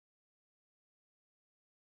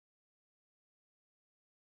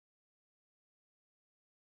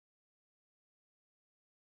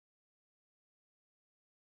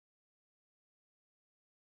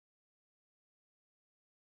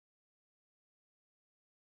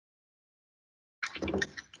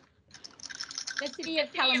The City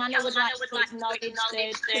of Kalamunda would like to acknowledge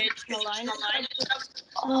the traditional owners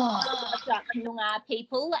of the Noongar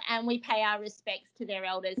people, and we pay our respects to their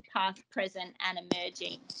elders past, present and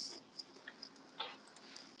emerging.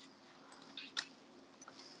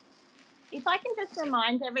 If I can just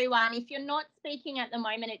remind everyone, if you're not speaking at the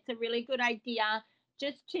moment, it's a really good idea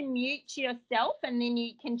just to mute yourself, and then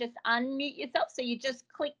you can just unmute yourself. So you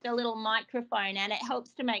just click the little microphone and it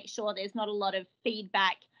helps to make sure there's not a lot of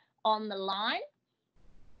feedback on the line.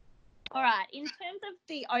 All right, in terms of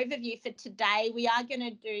the overview for today, we are going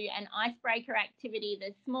to do an icebreaker activity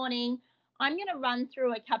this morning. I'm going to run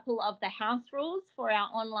through a couple of the house rules for our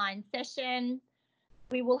online session.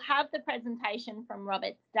 We will have the presentation from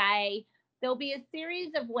Robert's Day. There'll be a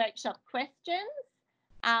series of workshop questions,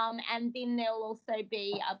 and then there'll also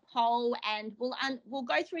be a poll, and we'll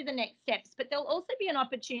go through the next steps, but there'll also be an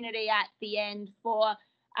opportunity at the end for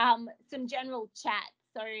some general chat.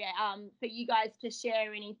 So for you guys to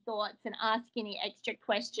share any thoughts and ask any extra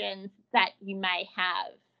questions that you may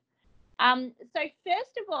have. So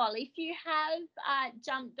first of all, if you have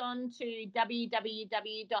jumped on to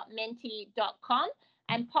www.menti.com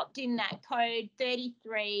and popped in that code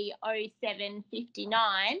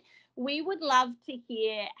 330759, we would love to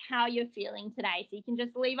hear how you're feeling today. So you can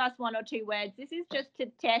just leave us 1 or 2 words. This is just to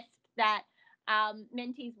test that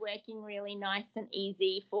Menti's working really nice and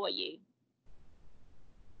easy for you.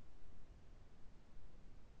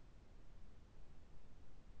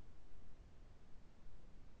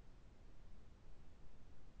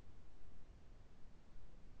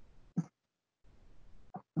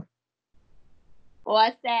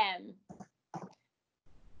 Awesome.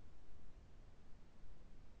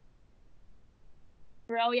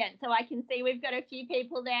 Brilliant. So I can see we've got a few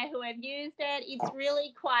people there who have used it. It's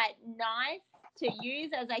really quite nice to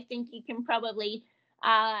use, as I think you can probably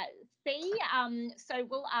see. So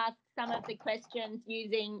we'll ask some of the questions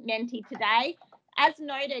using Menti today. As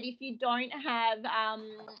noted, if you don't have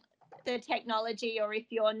the technology, or if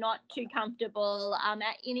you're not too comfortable,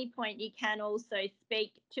 at any point you can also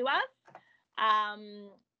speak to us,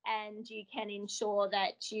 and you can ensure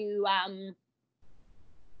that you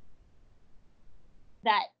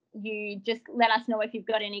just let us know if you've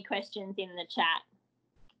got any questions in the chat.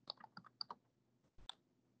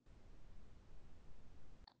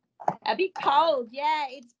 A bit cold, yeah,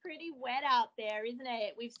 it's pretty wet out there, isn't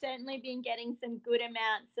it? We've certainly been getting some good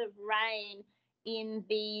amounts of rain in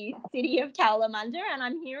the City of Kalamunda, and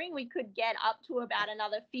I'm hearing we could get up to about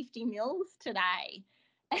another 50 mils today.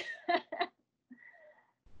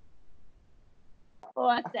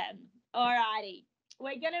 Awesome. All righty.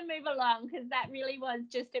 We're going to move along because that really was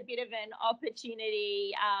just a bit of an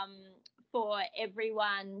opportunity for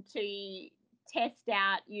everyone to test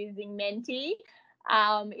out using Menti.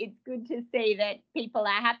 It's good to see that people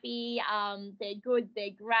are happy. They're good,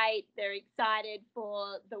 they're great, they're excited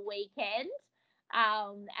for the weekend.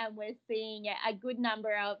 And we're seeing a good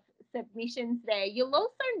number of submissions there. You'll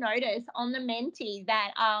also notice on the Menti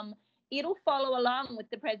that it'll follow along with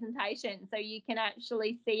the presentation, so you can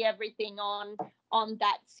actually see everything on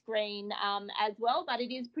that screen as well, but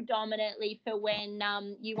it is predominantly for when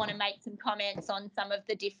you want to make some comments on some of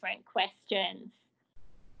the different questions.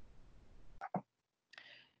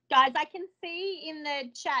 Guys, I can see in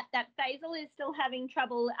the chat that Faisal is still having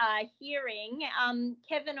trouble hearing.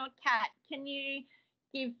 Kevin or Kat, can you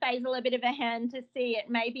give Faisal a bit of a hand to see it?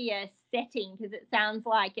 Maybe a setting, because it sounds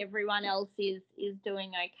like everyone else is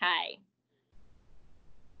doing okay.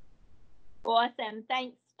 Awesome.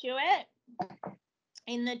 Thanks, Stuart,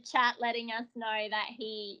 in the chat letting us know that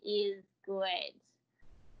he is good.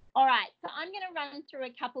 All right, so I'm going to run through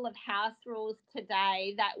a couple of house rules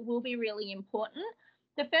today that will be really important.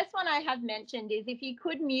 The first one I have mentioned is if you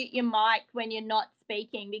could mute your mic when you're not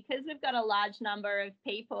speaking, because we've got a large number of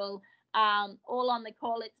people all on the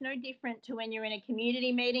call. It's no different to when you're in a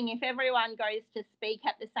community meeting. If everyone goes to speak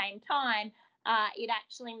at the same time, it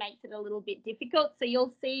actually makes it a little bit difficult. So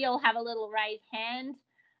you'll see you'll have a little raise hand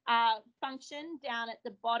function down at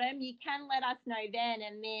the bottom. You can let us know then,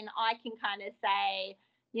 and then I can kind of say,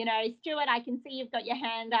 you know, Stuart, I can see you've got your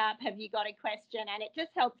hand up. Have you got a question? And it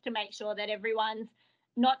just helps to make sure that everyone's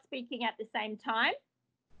not speaking at the same time.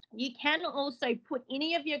 You can also put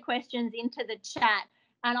any of your questions into the chat,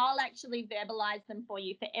 and I'll actually verbalize them for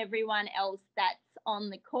you for everyone else that's on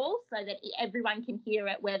the call, so that everyone can hear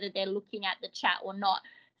it whether they're looking at the chat or not.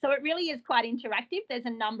 So it really is quite interactive. There's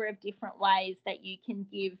a number of different ways that you can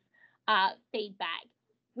give feedback.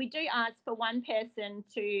 We do ask for one person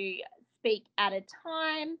to speak at a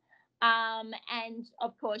time. And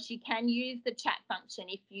of course, you can use the chat function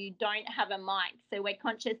if you don't have a mic. So we're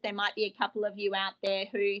conscious there might be a couple of you out there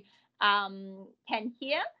who can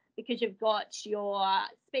hear, because you've got your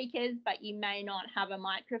speakers, but you may not have a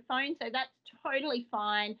microphone. So that's totally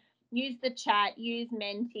fine. Use the chat, use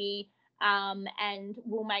Menti, and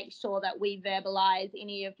we'll make sure that we verbalize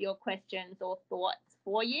any of your questions or thoughts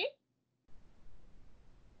for you.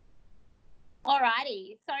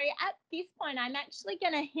 Alrighty, so at this point, I'm actually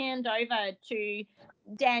going to hand over to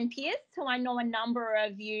Dan Pearce, who I know a number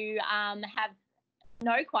of you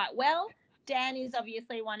know quite well. Dan is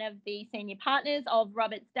obviously one of the senior partners of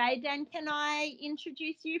Roberts Day. Dan, can I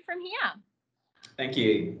introduce you from here? Thank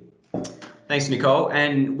you. Thanks, Nicole,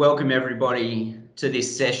 and welcome everybody to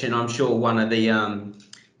this session. I'm sure one of the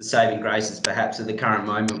saving graces perhaps of the current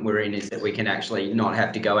moment we're in is that we can actually not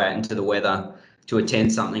have to go out into the weather to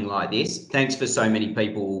attend something like this. Thanks for so many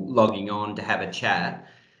people logging on to have a chat.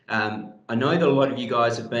 I know that a lot of you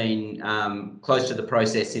guys have been close to the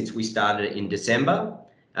process since we started it in December.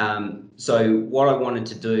 So what I wanted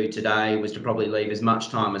to do today was to probably leave as much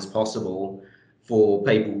time as possible for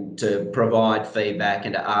people to provide feedback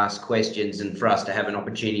and to ask questions, and for us to have an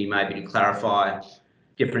opportunity maybe to clarify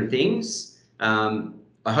different things.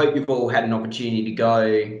 I hope you've all had an opportunity to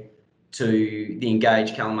go to the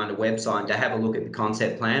Engage Kalamunda website and to have a look at the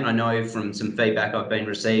concept plan. I know from some feedback I've been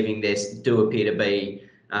receiving, there do appear to be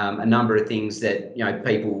a number of things that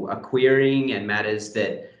people are querying and matters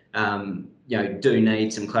that do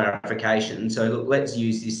need some clarification. So look, let's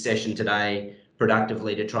use this session today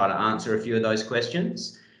productively to try to answer a few of those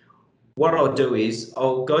questions. What I'll do is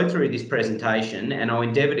I'll go through this presentation and I'll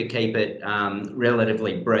endeavour to keep it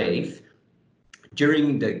relatively brief.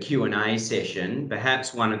 During the Q&A session,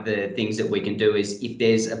 perhaps one of the things that we can do is, if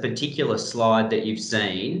there's a particular slide that you've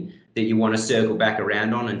seen that you want to circle back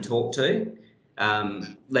around on and talk to,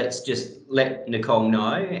 let's just let Nicole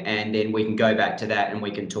know, and then we can go back to that and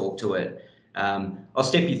we can talk to it. I'll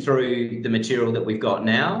step you through the material that we've got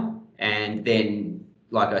now, and then,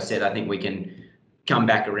 like I said, I think we can come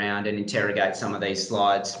back around and interrogate some of these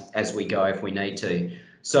slides as we go if we need to.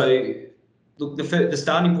 So look, the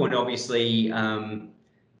starting point, obviously,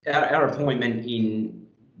 our appointment in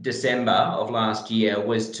December of last year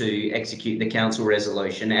was to execute the council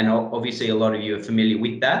resolution, and obviously a lot of you are familiar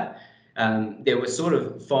with that. There were sort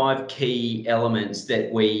of 5 key elements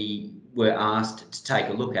that we were asked to take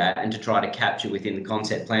a look at and to try to capture within the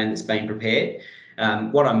concept plan that's been prepared.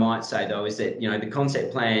 What I might say though is that the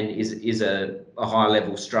concept plan is a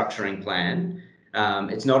high-level structuring plan.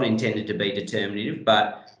 It's not intended to be determinative,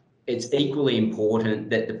 but it's equally important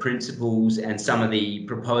that the principles and some of the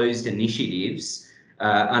proposed initiatives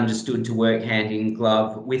are understood to work hand in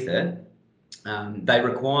glove with it. They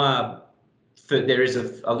require, there is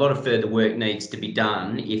a lot of further work needs to be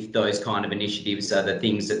done if those kind of initiatives are the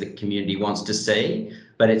things that the community wants to see,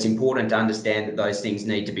 but it's important to understand that those things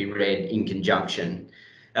need to be read in conjunction.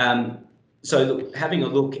 So look, having a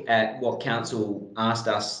look at what council asked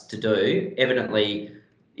us to do, evidently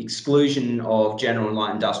exclusion of general and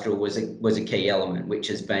light industrial was a key element, which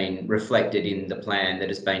has been reflected in the plan that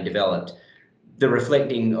has been developed. The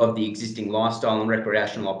reflecting of the existing lifestyle and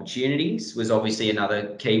recreational opportunities was obviously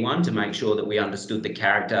another key one, to make sure that we understood the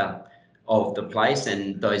character of the place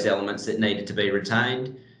and those elements that needed to be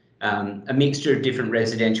retained. A mixture of different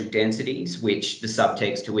residential densities, which the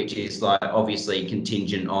subtext to which is obviously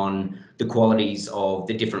contingent on the qualities of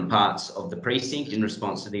the different parts of the precinct in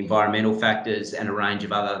response to the environmental factors and a range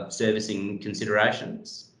of other servicing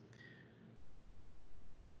considerations.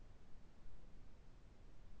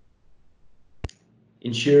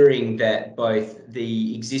 Ensuring that both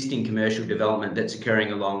the existing commercial development that's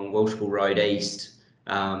occurring along Welshpool Road East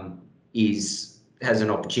has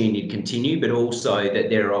an opportunity to continue, but also that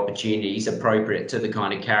there are opportunities appropriate to the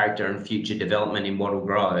kind of character and future development in Wattle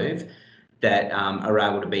Grove that are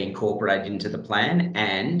able to be incorporated into the plan,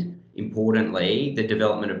 and importantly, the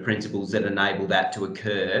development of principles that enable that to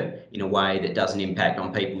occur in a way that doesn't impact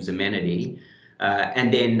on people's amenity.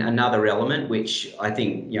 And then another element, which I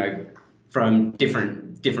think, from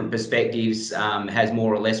different perspectives has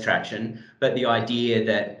more or less traction, but the idea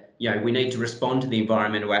that we need to respond to the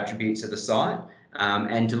environmental attributes of the site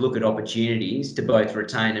and to look at opportunities to both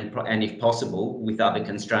retain and if possible, with other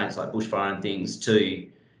constraints like bushfire and things, to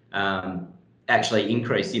actually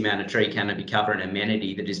increase the amount of tree canopy cover and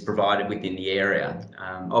amenity that is provided within the area.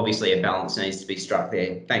 Obviously a balance needs to be struck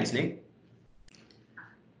there. Thanks, Nick.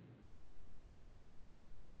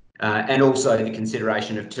 And also the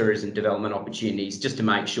consideration of tourism development opportunities, just to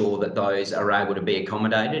make sure that those are able to be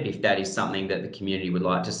accommodated if that is something that the community would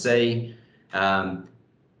like to see.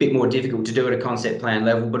 bit more difficult to do at a concept plan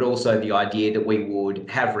level, but also the idea that we would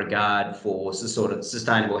have regard for sort of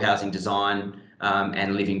sustainable housing design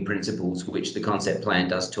and living principles, which the concept plan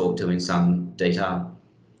does talk to in some detail.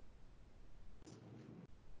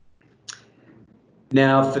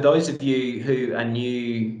 Now, for those of you who are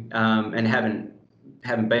new and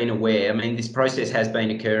haven't been aware, I mean, this process has been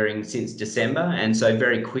occurring since December, and so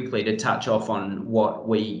very quickly to touch off on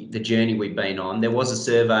the journey we've been on, there was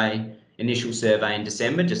a initial survey in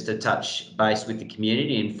December just to touch base with the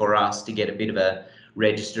community and for us to get a bit of a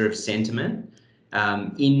register of sentiment.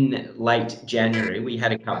 In late January, we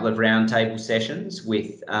had a couple of roundtable sessions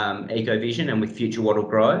with Ecovision and with Future Wattle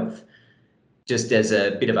Grove, just as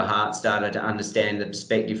a bit of a heart starter to understand the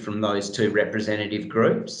perspective from those two representative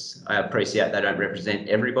groups. I appreciate they don't represent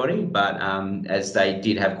everybody, but as they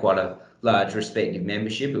did have quite a large respective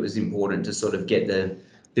membership, it was important to sort of get the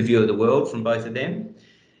view of the world from both of them.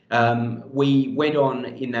 We went on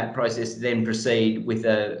in that process to then proceed with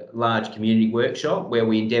a large community workshop where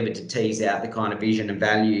we endeavoured to tease out the kind of vision and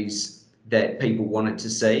values that people wanted to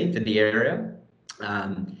see for the area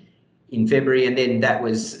in February, and then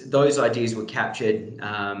those ideas were captured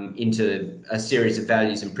into a series of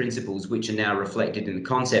values and principles which are now reflected in the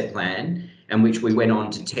concept plan and which we went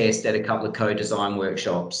on to test at a couple of co-design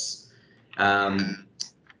workshops.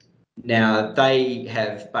 Now, they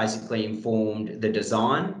have basically informed the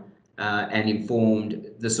design and informed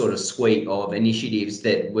the sort of suite of initiatives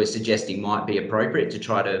that we're suggesting might be appropriate to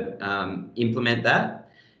try to implement that.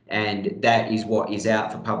 And that is what is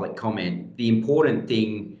out for public comment. The important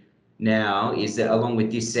thing now is that along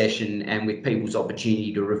with this session and with people's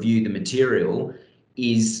opportunity to review the material,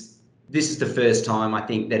 this is the first time I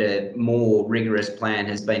think that a more rigorous plan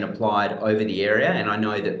has been applied over the area. And I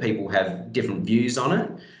know that people have different views on it.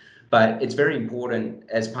 But it's very important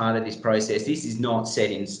as part of this process. This is not set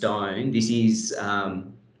in stone. This is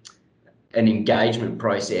an engagement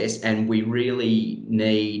process, and we really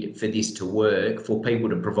need for this to work for people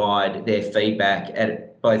to provide their feedback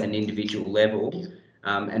at both an individual level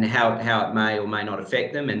and how it may or may not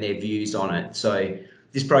affect them and their views on it. So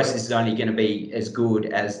this process is only going to be as good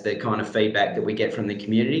as the kind of feedback that we get from the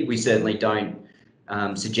community. We certainly don't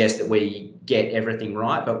suggest that we get everything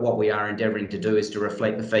right, but what we are endeavouring to do is to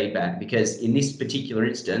reflect the feedback, because in this particular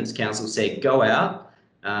instance, council said go out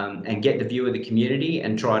and get the view of the community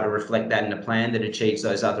and try to reflect that in a plan that achieves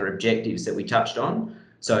those other objectives that we touched on.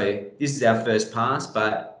 So this is our first pass,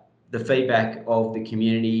 but the feedback of the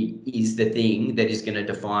community is the thing that is going to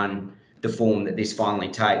define the form that this finally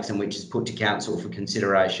takes and which is put to council for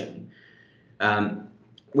consideration.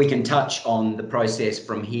 We can touch on the process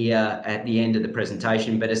from here at the end of the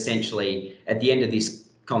presentation, but essentially at the end of this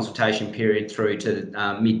consultation period through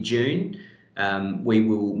to mid-June, we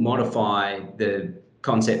will modify the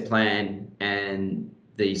concept plan and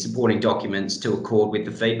the supporting documents to accord with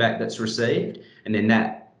the feedback that's received, and then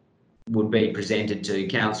that would be presented to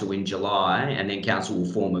council in July, and then council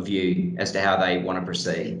will form a view as to how they want to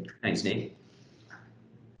proceed. Thanks, Nick.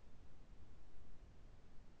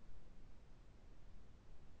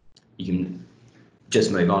 You can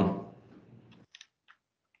just move on.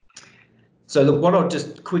 So look, what I'll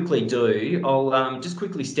just quickly do, I'll just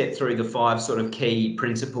quickly step through the 5 sort of key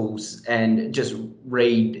principles and just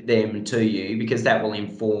read them to you, because that will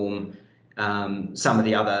inform some of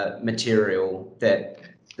the other material that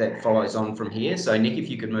follows on from here. So Nick, if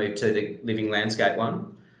you could move to the living landscape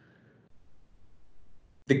one.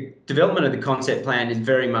 The development of the concept plan is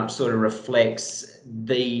very much sort of reflects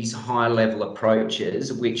these high-level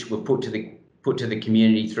approaches which were put to the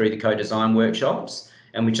community through the co-design workshops,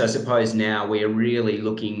 and which I suppose now we're really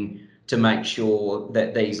looking to make sure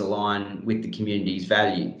that these align with the community's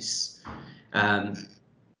values.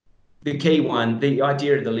 The key one, the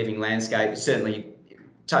idea of the living landscape, certainly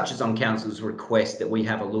touches on council's request that we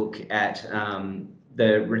have a look at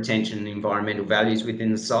the retention and environmental values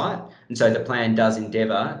within the site. And so the plan does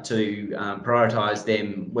endeavour to prioritise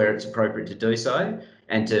them where it's appropriate to do so,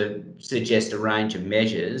 and to suggest a range of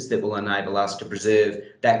measures that will enable us to preserve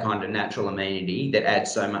that kind of natural amenity that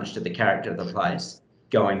adds so much to the character of the place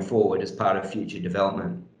going forward as part of future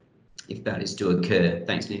development, if that is to occur.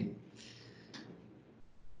 Thanks, Nick.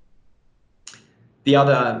 The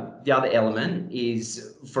other element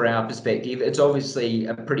is, for our perspective, it's obviously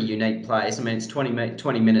a pretty unique place. I mean, it's 20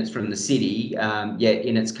 minutes from the city, yet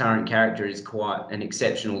in its current character is quite an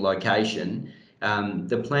exceptional location.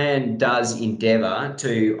 The plan does endeavour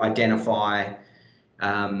to identify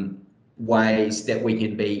ways that we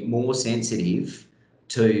can be more sensitive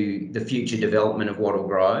to the future development of Wattle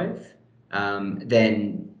Grove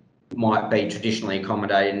than might be traditionally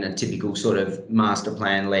accommodated in a typical sort of master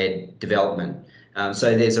plan-led development.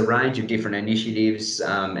 So there's a range of different initiatives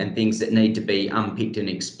and things that need to be unpicked and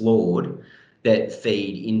explored that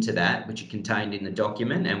feed into that, which are contained in the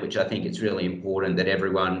document, and which I think it's really important that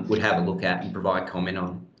everyone would have a look at and provide comment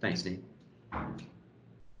on. Thanks, Nick.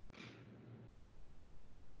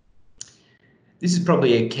 This is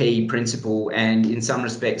probably a key principle, and in some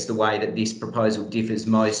respects the way that this proposal differs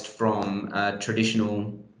most from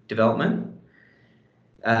traditional development.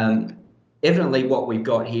 Evidently what we've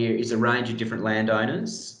got here is a range of different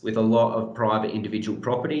landowners with a lot of private individual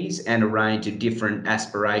properties and a range of different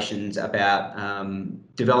aspirations about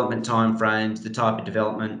development timeframes, the type of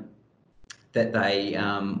development that they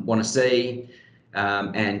want to see,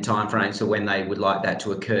 and timeframes for when they would like that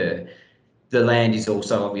to occur. The land is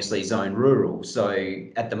also obviously zoned rural, so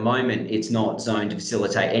at the moment it's not zoned to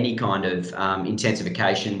facilitate any kind of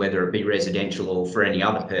intensification, whether it be residential or for any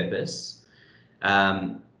other purpose.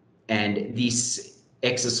 And this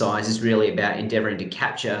exercise is really about endeavouring to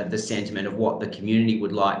capture the sentiment of what the community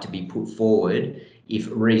would like to be put forward if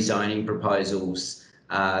rezoning proposals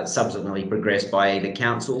subsequently progressed by either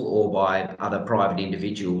council or by other private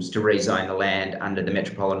individuals to rezone the land under the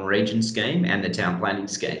Metropolitan Region Scheme and the Town Planning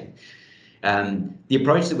Scheme. The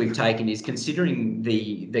approach that we've taken is considering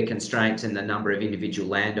the constraints and the number of individual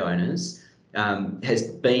landowners has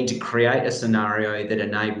been to create a scenario that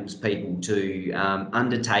enables people to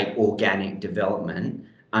undertake organic development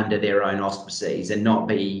under their own auspices and not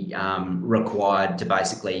be required to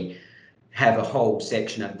basically have a whole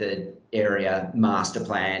section of the area master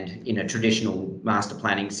planned in a traditional master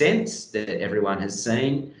planning sense that everyone has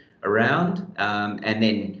seen around, and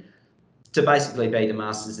then to basically be the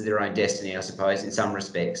masters of their own destiny, I suppose, in some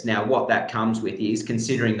respects. Now, what that comes with is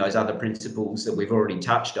considering those other principles that we've already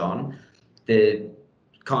touched on. The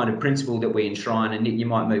kind of principle that we enshrine, and you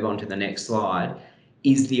might move on to the next slide,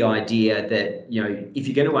 is the idea that, you know, if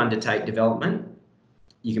you're going to undertake development,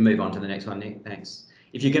 you can move on to the next one, Nick, thanks.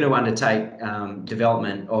 If you're going to undertake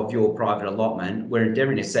development of your private allotment, we're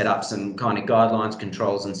endeavouring to set up some kind of guidelines,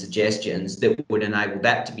 controls and suggestions that would enable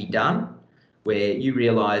that to be done, where you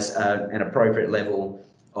realise an appropriate level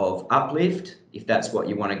of uplift, if that's what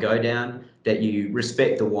you want to go down, that you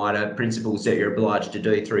respect the wider principles that you're obliged to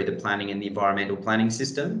do through the planning and the environmental planning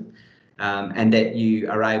system, and that you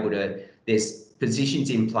are able to, there's positions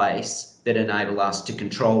in place that enable us to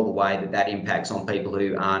control the way that that impacts on people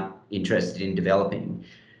who aren't interested in developing.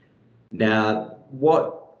 Now,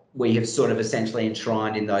 what we have sort of essentially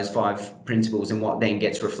enshrined in those 5 principles and what then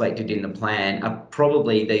gets reflected in the plan are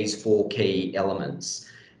probably these 4 key elements.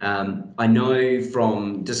 I know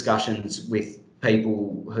from discussions with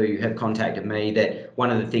people who have contacted me that one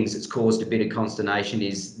of the things that's caused a bit of consternation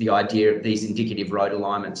is the idea of these indicative road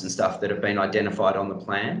alignments and stuff that have been identified on the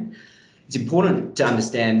plan. It's important to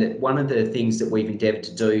understand that one of the things that we've endeavoured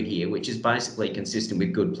to do here, which is basically consistent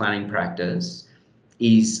with good planning practice,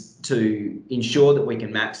 is to ensure that we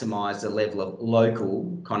can maximise the level of local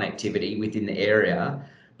connectivity within the area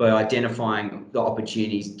by identifying the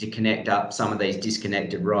opportunities to connect up some of these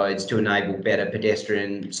disconnected roads to enable better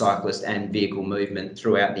pedestrian, cyclist and vehicle movement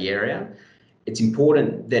throughout the area. It's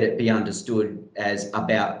important that it be understood as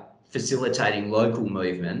about facilitating local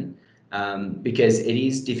movement, because it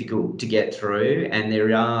is difficult to get through, and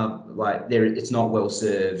it's not well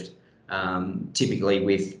served typically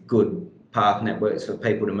with good path networks for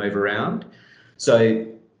people to move around. So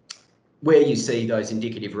where you see those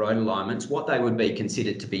indicative road alignments, what they would be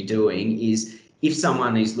considered to be doing is, if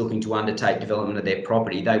someone is looking to undertake development of their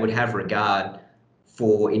property, they would have regard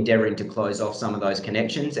for endeavouring to close off some of those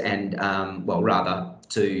connections and, well, rather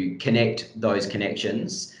to connect those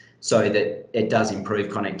connections so that it does improve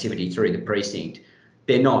connectivity through the precinct.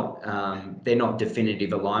 They're not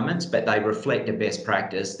definitive alignments, but they reflect a best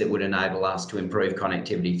practice that would enable us to improve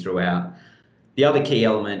connectivity throughout. The other key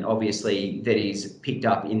element, obviously, that is picked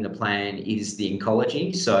up in the plan is the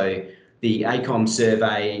ecology. So the ACOM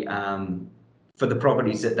survey, for the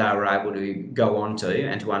properties that they were able to go onto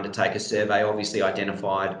and to undertake a survey, obviously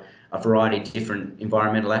identified a variety of different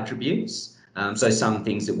environmental attributes. So some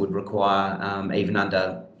things that would require, even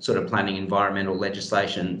under sort of planning environmental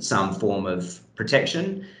legislation, some form of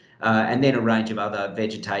protection, and then a range of other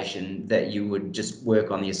vegetation that you would just work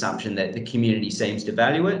on the assumption that the community seems to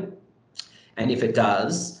value it. And if it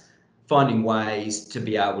does, finding ways to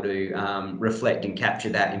be able to reflect and capture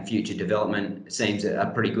that in future development seems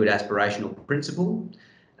a pretty good aspirational principle.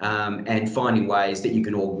 And finding ways that you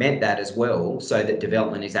can augment that as well, so that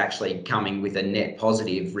development is actually coming with a net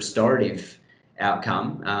positive restorative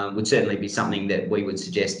outcome, would certainly be something that we would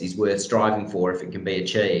suggest is worth striving for if it can be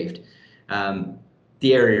achieved.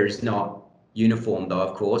 The area is not uniform though,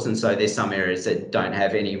 of course, and so there's some areas that don't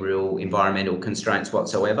have any real environmental constraints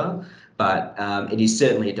whatsoever, but it is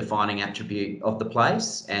certainly a defining attribute of the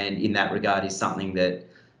place, and in that regard is something that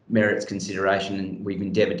merits consideration, and we've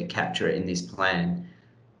endeavoured to capture it in this plan.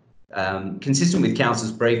 Consistent with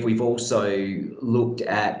Council's brief, we've also looked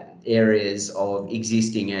at areas of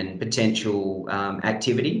existing and potential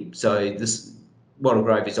activity. So this Wattle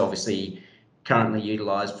Grove is obviously currently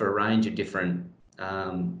utilised for a range of different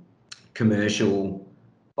commercial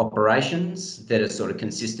operations that are sort of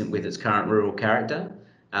consistent with its current rural character.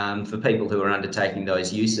 For people who are undertaking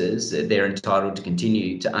those uses, they're entitled to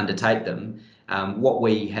continue to undertake them. What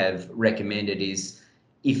we have recommended is,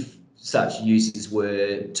 if such uses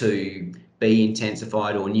were to be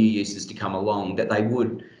intensified or new uses to come along, that they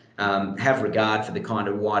would have regard for the kind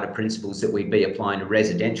of wider principles that we'd be applying to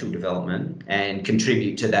residential development and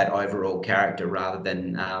contribute to that overall character rather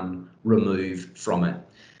than remove from it.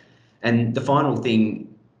 And the final thing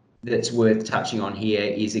that's worth touching on here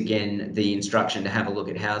is, again, the instruction to have a look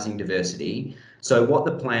at housing diversity. So what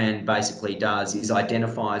the plan basically does is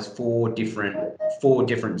identifies four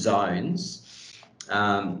different zones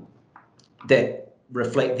that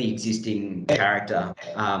reflect the existing character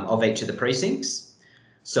of each of the precincts.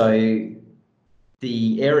 So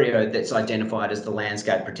the area that's identified as the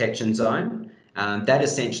landscape protection zone, that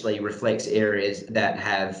essentially reflects areas that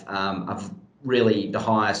have of really the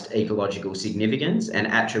highest ecological significance and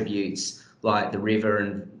attributes like the river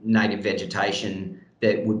and native vegetation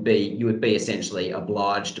that you would be essentially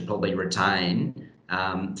obliged to probably retain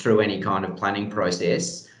through any kind of planning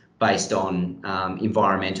process based on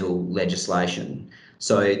environmental legislation.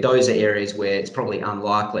 So those are areas where it's probably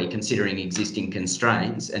unlikely, considering existing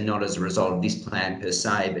constraints, and not as a result of this plan per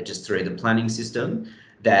se, but just through the planning system,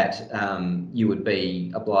 that you would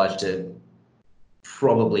be obliged to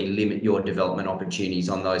probably limit your development opportunities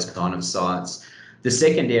on those kind of sites. The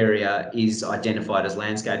second area is identified as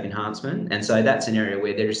landscape enhancement, and so that's an area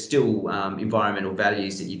where there is still environmental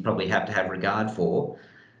values that you'd probably have to have regard for,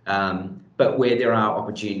 but where there are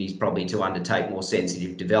opportunities probably to undertake more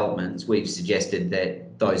sensitive developments. We've suggested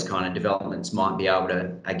that those kind of developments might be able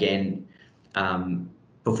to, again,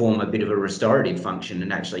 perform a bit of a restorative function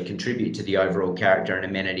and actually contribute to the overall character and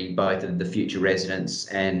amenity both of the future residents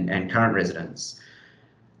and current residents.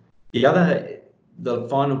 The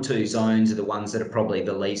final two zones are the ones that are probably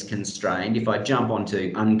the least constrained. If I jump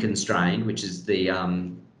onto unconstrained, which is the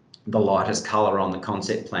lightest colour on the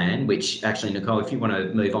concept plan, which actually, Nicole, if you want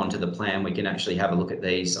to move on to the plan, we can actually have a look at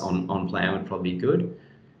these on plan, would probably be good.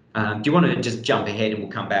 Do you want to just jump ahead and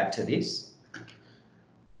we'll come back to this?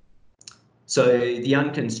 So the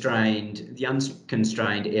unconstrained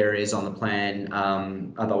areas on the plan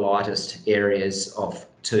are the lightest areas off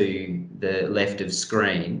to the left of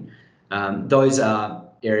screen. Those are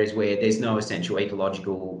areas where there's no essential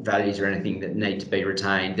ecological values or anything that need to be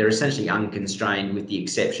retained. They're essentially unconstrained with the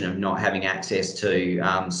exception of not having access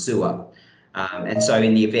to sewer. And so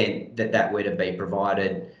in the event that that were to be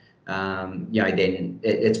provided, then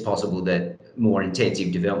it's possible that more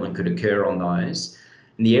intensive development could occur on those.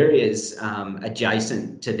 And the areas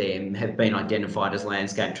adjacent to them have been identified as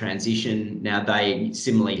landscape transition. Now they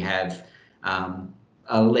similarly have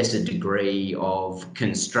a lesser degree of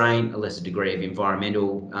constraint, a lesser degree of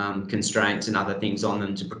environmental constraints and other things on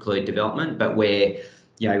them to preclude development, but where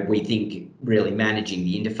we think really managing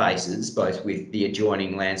the interfaces, both with the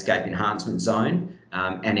adjoining landscape enhancement zone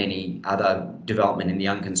and any other development in the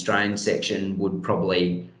unconstrained section, would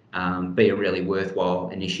probably be a really worthwhile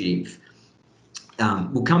initiative.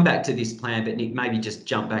 We'll come back to this plan, but Nick, maybe just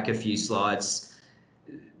jump back a few slides.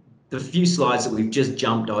 The few slides that we've just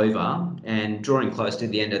jumped over, and drawing close to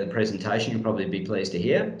the end of the presentation, you'll probably be pleased to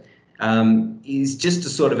hear, is just to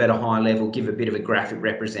sort of at a high level give a bit of a graphic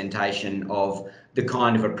representation of the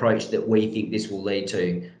kind of approach that we think this will lead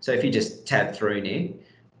to. So if you just tab through, Nick.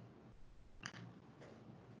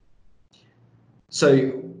 So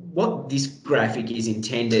what this graphic is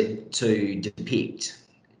intended to depict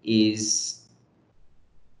is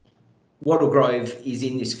Wattle Grove is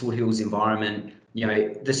in this foothills environment.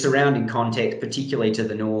 The surrounding context, particularly to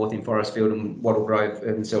the north in Forestfield and Wattle Grove,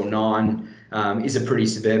 Urban Cell 9, is a pretty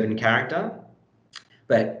suburban character.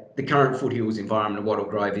 But the current foothills environment of Wattle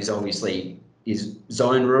Grove is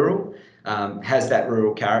zone rural, has that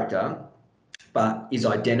rural character, but is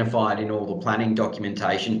identified in all the planning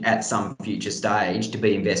documentation at some future stage to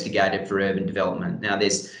be investigated for urban development. Now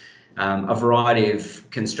there's a variety of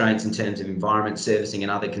constraints in terms of environment servicing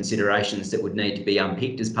and other considerations that would need to be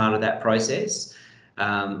unpicked as part of that process.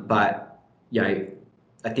 But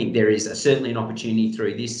I think there is certainly an opportunity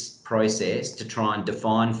through this process to try and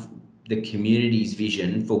define the community's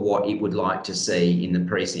vision for what it would like to see in the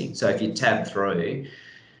precinct. So if you tab through,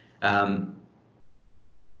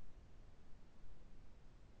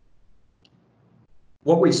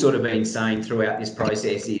 what we've sort of been saying throughout this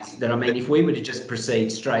process is that, I mean, if we were to just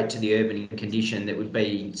proceed straight to the urban condition that would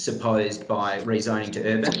be supposed by rezoning to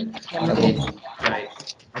urban, then, you know,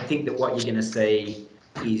 I think that what you're going to see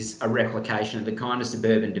is a replication of the kind of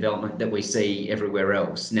suburban development that we see everywhere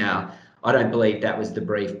else. Now, I don't believe that was the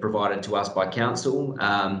brief provided to us by council,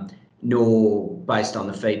 nor based on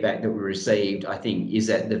the feedback that we received, I think, is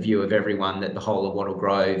that the view of everyone that the whole of Wattle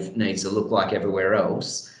Grove needs to look like everywhere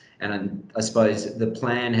else. And I suppose the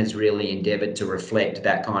plan has really endeavoured to reflect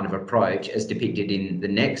that kind of approach as depicted in the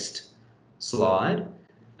next slide,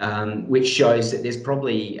 which shows that there's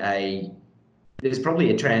probably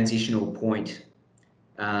a transitional point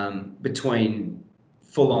between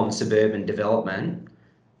full-on suburban development,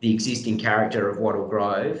 the existing character of Wattle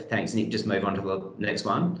Grove. Thanks, Nick. Just move on to the next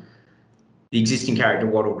one. The existing character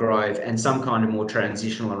of Wattle Grove, and some kind of more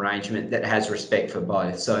transitional arrangement that has respect for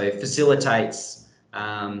both. So facilitates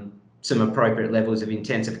some appropriate levels of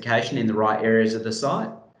intensification in the right areas of the site.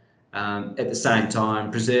 At the same time,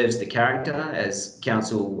 preserves the character, as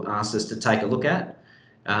council asked us to take a look at,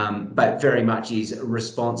 but very much is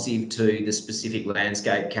responsive to the specific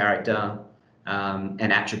landscape character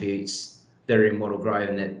and attributes that are in Wattle Grove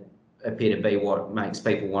and that appear to be what makes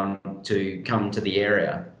people want to come to the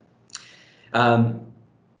area. The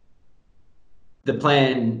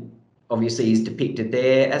plan obviously is depicted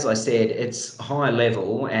there. As I said, it's high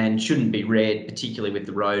level and shouldn't be read, particularly with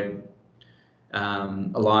the road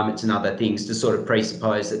alignments and other things, to sort of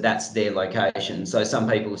presuppose that that's their location. So some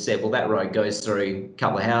people have said, well, that road goes through a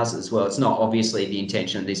couple of houses. Well, it's not obviously the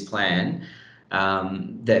intention of this plan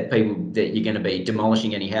that you're going to be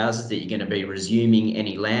demolishing any houses, that you're going to be resuming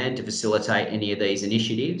any land to facilitate any of these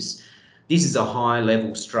initiatives. This is a high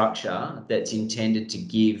level structure that's intended to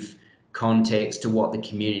give context to what the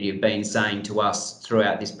community have been saying to us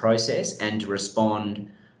throughout this process and to respond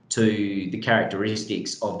to the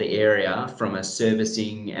characteristics of the area from a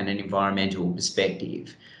servicing and an environmental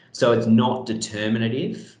perspective. So it's not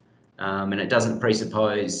determinative, and it doesn't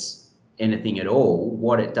presuppose anything at all.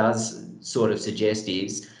 What it does sort of suggest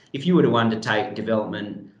is, if you were to undertake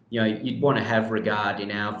development, you know, you'd want to have regard,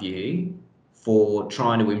 in our view, for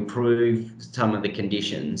trying to improve some of the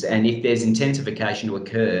conditions. And if there's intensification to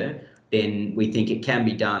occur, then we think it can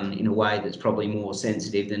be done in a way that's probably more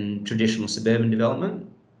sensitive than traditional suburban development.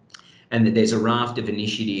 And that there's a raft of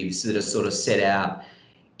initiatives that are sort of set out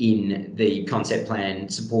in the concept plan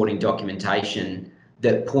supporting documentation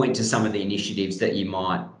that point to some of the initiatives that you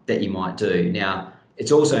might do. Now,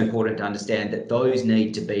 it's also important to understand that those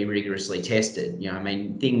need to be rigorously tested. You know, I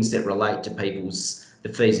mean, things that relate to the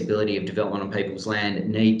feasibility of development on people's land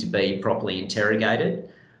need to be properly interrogated.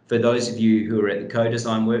 For those of you who are at the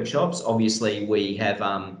co-design workshops, obviously we have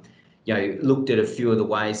looked at a few of the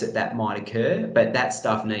ways that might occur, but that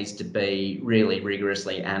stuff needs to be really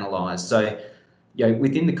rigorously analysed. So, you know,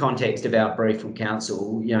 within the context of our brief from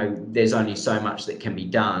council, you know, there's only so much that can be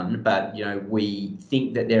done, but, you know, we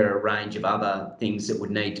think that there are a range of other things that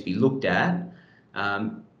would need to be looked at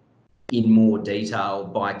in more detail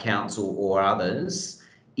by council or others,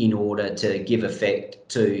 in order to give effect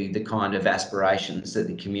to the kind of aspirations that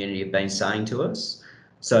the community have been saying to us.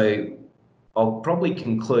 So I'll probably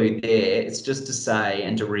conclude there. It's just to say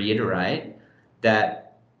and to reiterate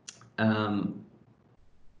that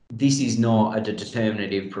this is not a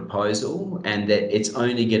determinative proposal, and that it's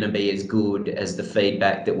only going to be as good as the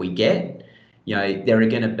feedback that we get. You know, there are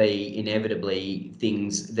going to be inevitably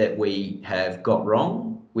things that we have got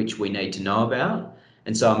wrong, which we need to know about.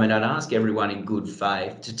 And so, I mean, I'd ask everyone in good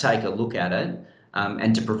faith to take a look at it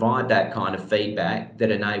and to provide that kind of feedback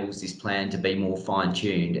that enables this plan to be more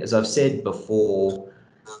fine-tuned. As I've said before,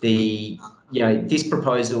 this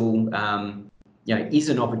proposal, is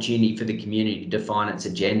an opportunity for the community to define its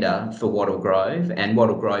agenda for Wattle Grove, and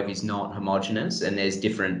Wattle Grove is not homogenous, and there's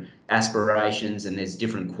different aspirations and there's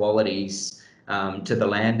different qualities to the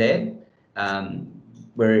land there.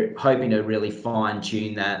 We're hoping to really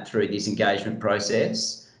fine-tune that through this engagement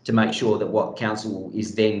process to make sure that what council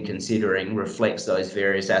is then considering reflects those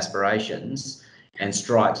various aspirations and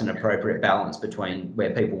strikes an appropriate balance between where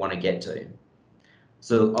people want to get to.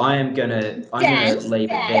 So I'm gonna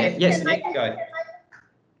leave it there. Yes, Nick, go.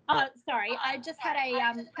 Oh, sorry. I just had a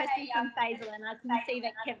question from Faisal, and I can see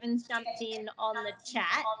that Kevin's jumped in on the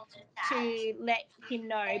chat to let him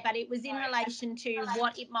know, but it was in relation to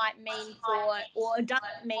what it might mean for, or does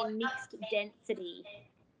it mean mixed density?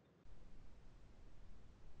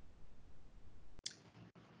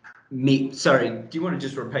 Sorry, do you want to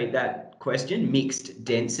just repeat that question? Mixed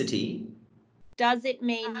density. Does it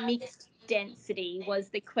mean mixed density was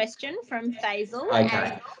the question from Faisal. Okay.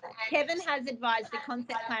 And Kevin has advised the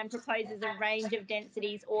concept plan proposes a range of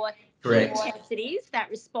densities or Correct. intensities that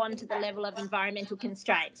respond to the level of environmental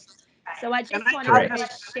constraints. So I just wanted Correct.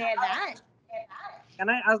 to share that. Can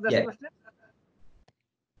I ask this Yeah. question?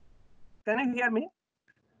 Can you hear me?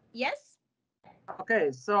 Yes.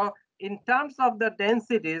 Okay, so in terms of the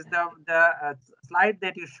densities, the slide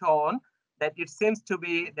that you shown, that it seems to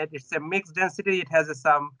be that it's a mixed density. It has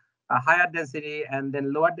some higher density and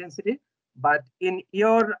then lower density. But in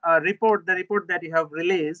your report, the report that you have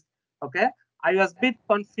released, okay, I was a bit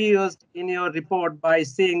confused in your report by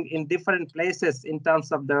seeing in different places in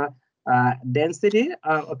terms of the density.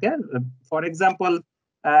 Okay, for example,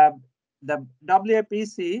 the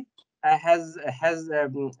WAPC has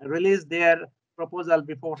released their proposal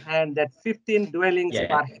beforehand that 15 dwellings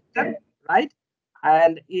per hectare, right?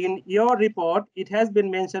 And in your report, it has been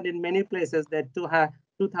mentioned in many places that to have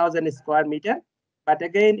 2,000 square meter. But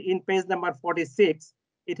again, in page number 46,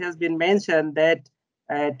 it has been mentioned that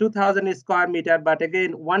 2,000 square meter, but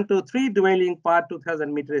again, 1 to 3 dwelling per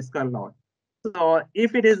 2,000 meter square lot. So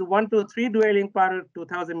if it is 1 to 3 dwelling per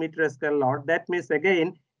 2,000 meter square lot, that means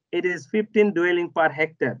again, it is 15 dwelling per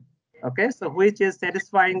hectare. Okay, so which is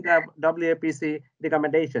satisfying the WAPC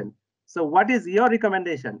recommendation. So what is your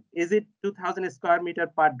recommendation? Is it 2,000 square meter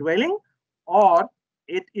per dwelling, or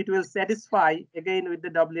it will satisfy again with the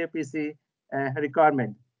WAPC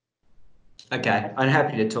requirement? Okay, I'm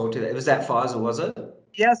happy to talk to that. Was that Faisal, was it?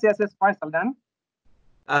 Yes, Faisal, done.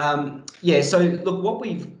 Yeah, so look,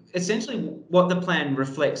 what the plan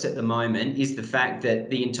reflects at the moment is the fact that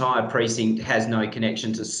the entire precinct has no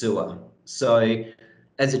connection to sewer. So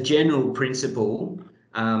as a general principle,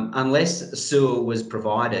 unless sewer was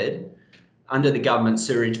provided, under the government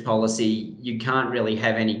sewerage policy, you can't really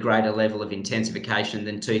have any greater level of intensification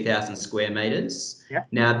than 2,000 square metres. Yeah.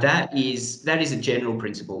 Now, that is a general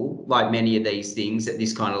principle, like many of these things at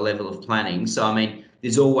this kind of level of planning. So, I mean,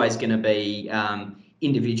 there's always going to be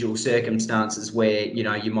individual circumstances where, you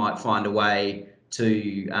know, you might find a way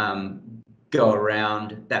to go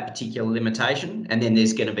around that particular limitation. And then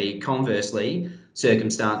there's going to be, conversely,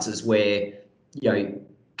 circumstances where, you know,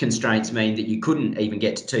 constraints mean that you couldn't even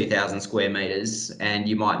get to 2,000 square metres and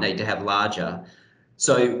you might need to have larger.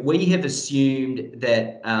 So we have assumed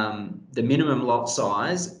that the minimum lot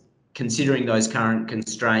size, considering those current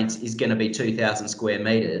constraints, is going to be 2,000 square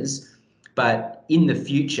metres. But in the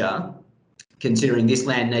future, considering this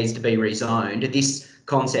land needs to be rezoned, this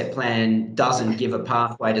concept plan doesn't give a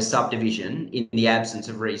pathway to subdivision in the absence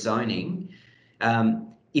of rezoning.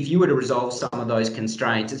 If you were to resolve some of those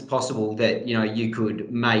constraints, it's possible that, you know, you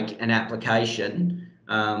could make an application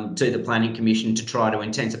to the Planning Commission to try to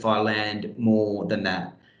intensify land more than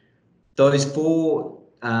that. Those 4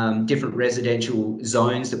 different residential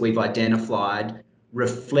zones that we've identified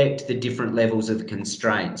reflect the different levels of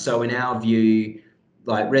constraint. So in our view,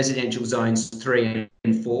 like residential zones 3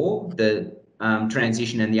 and 4, the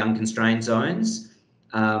transition and the unconstrained zones,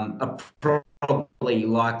 are probably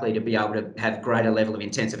likely to be able to have greater level of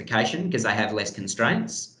intensification because they have less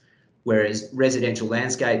constraints. Whereas residential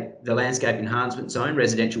landscape, the landscape enhancement zone,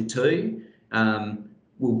 residential 2,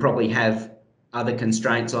 will probably have other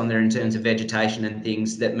constraints on there in terms of vegetation and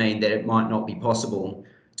things that mean that it might not be possible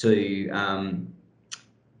to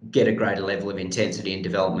get a greater level of intensity in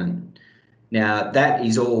development. Now, that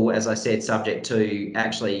is all, as I said, subject to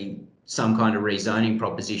actually some kind of rezoning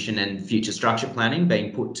proposition and future structure planning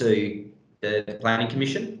being put to the Planning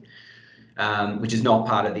Commission, which is not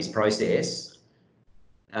part of this process.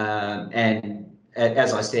 And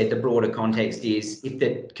as I said, the broader context is if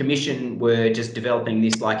the Commission were just developing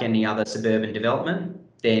this like any other suburban development,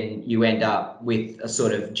 then you end up with a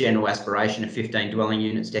sort of general aspiration of 15 dwelling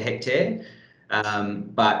units to hectare.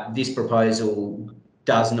 But this proposal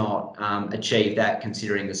does not achieve that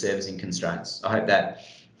considering the servicing constraints. I hope that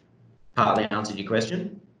partly answered your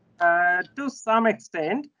question. To some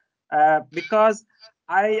extent, because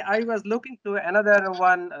I was looking to another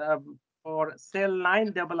one for cell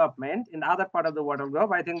 9 development in other part of the Wattle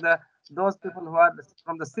Grove. I think those people who are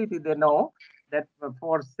from the city, they know that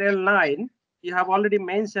for cell 9, you have already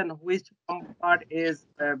mentioned which part is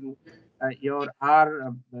your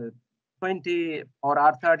R20 or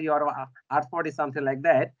R30 or R40, something like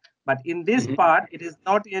that. But in this part, it is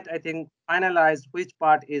not yet, I think, finalized which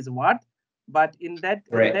part is what. But in that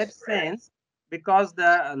sense, because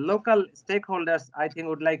the local stakeholders, I think,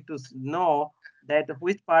 would like to know that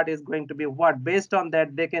which part is going to be what. Based on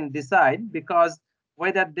that, they can decide, because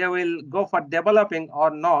whether they will go for developing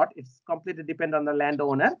or not, it's completely depend on the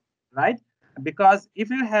landowner. right? Because if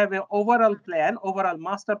you have an overall plan, overall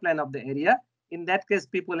master plan of the area, in that case,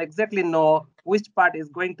 people exactly know which part is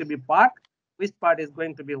going to be park, which part is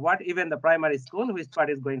going to be what, even the primary school, which part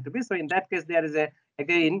is going to be. So in that case, there is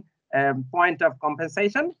again point of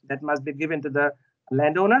compensation that must be given to the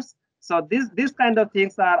landowners. So these kind of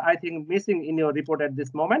things are, I think, missing in your report at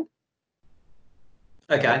this moment.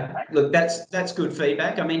 Okay, look, that's good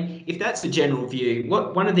feedback. I mean, if that's the general view,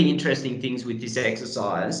 one of the interesting things with this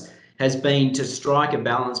exercise has been to strike a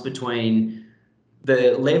balance between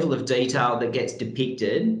the level of detail that gets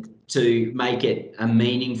depicted to make it a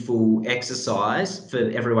meaningful exercise for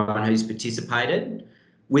everyone who's participated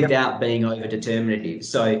without being over determinative.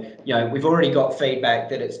 So, we've already got feedback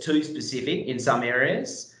that it's too specific in some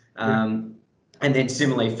areas. And then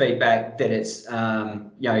similarly feedback that it's,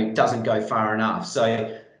 doesn't go far enough.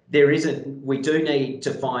 So we do need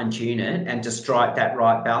to fine tune it and to strike that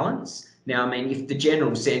right balance. Now, I mean, if the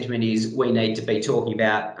general sentiment is we need to be talking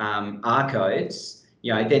about R codes,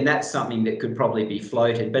 then that's something that could probably be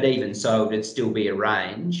floated, but even so, it'd still be a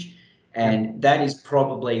range. And that is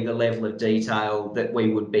probably the level of detail that we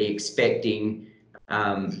would be expecting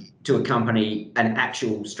to accompany an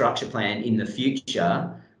actual structure plan in the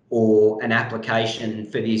future, or an application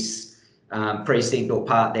for this precinct or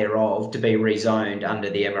part thereof to be rezoned under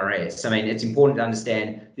the MRS. I mean, it's important to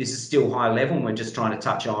understand this is still high level, and we're just trying to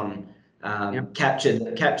touch on capture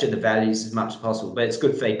the values as much as possible. But it's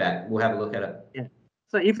good feedback. We'll have a look at it. Yeah.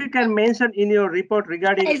 So if you can mention in your report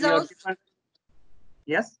regarding your different,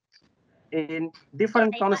 in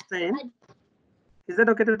different constraints, is that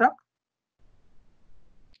okay to talk?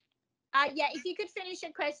 Yeah, if you could finish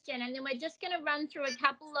your question, and then we're just going to run through a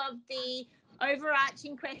couple of the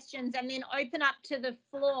overarching questions and then open up to the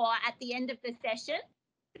floor at the end of the session.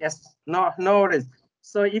 Yes, no worries.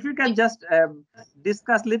 So if you can just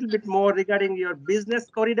discuss a little bit more regarding your business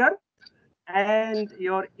corridor and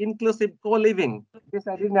your inclusive co-living. This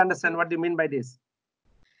I didn't understand what you mean by this.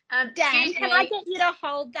 Dan, can I get you to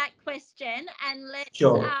hold that question, and let's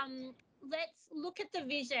look at the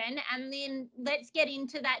vision, and then let's get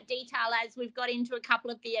into that detail as we've got into a couple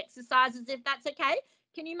of the exercises, if that's okay.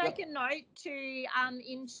 Can you make a note to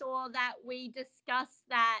ensure that we discuss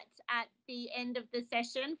that at the end of the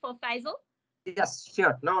session for Faisal? Yes,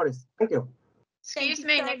 sure. No worries. Thank you. Excuse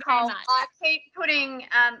me, Nicole. I keep putting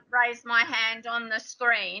raise my hand on the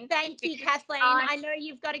screen. Thank you, Kathleen. I know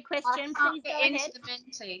you've got a question. Please go ahead.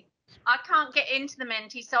 I can't get into the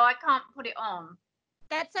Menti, so I can't put it on.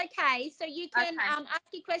 That's okay. So you can ask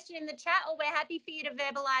your question in the chat, or we're happy for you to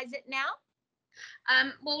verbalise it now.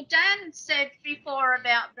 Well, Dan said before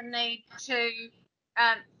about the need to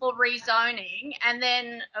for rezoning, and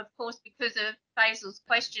then, of course, because of Faisal's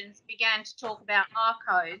questions, began to talk about R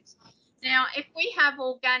codes. Now, if we have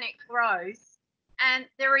organic growth and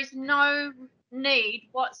there is no need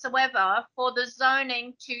whatsoever for the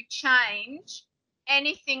zoning to change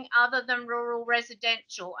anything other than rural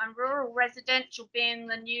residential, and rural residential being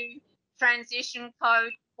the new transition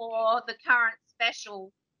code for the current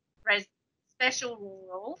special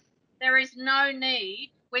rural, there is no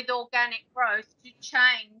need with organic growth to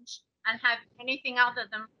change and have anything other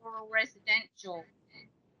than rural residential.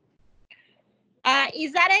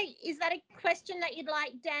 Is that a question that you'd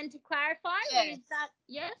like Dan to clarify? Yes. Or is that,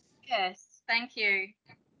 yes? Yes, thank you.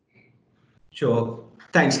 Sure.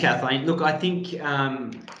 Thanks, Kathleen. Look, I think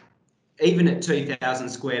even at 2,000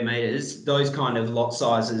 square metres, those kind of lot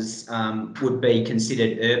sizes would be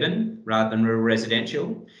considered urban rather than rural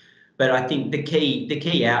residential. But I think the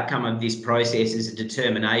key outcome of this process is a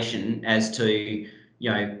determination as to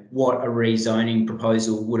what a rezoning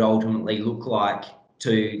proposal would ultimately look like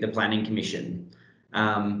to the Planning Commission.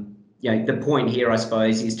 The point here, I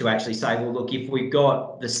suppose, is to actually say, well, look, if we've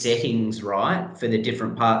got the settings right for the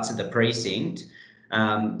different parts of the precinct,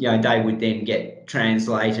 they would then get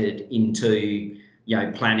translated into,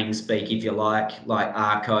 planning speak, if you like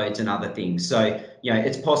R codes and other things. So,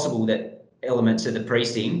 it's possible that elements of the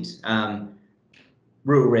precinct,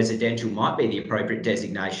 rural residential might be the appropriate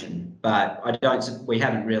designation, but we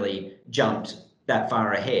haven't really jumped that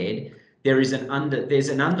far ahead. There's an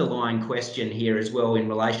underlying question here as well in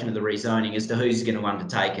relation to the rezoning as to who's going to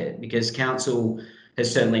undertake it, because council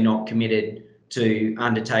has certainly not committed to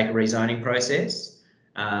undertake a rezoning process.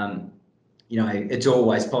 It's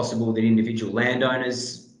always possible that individual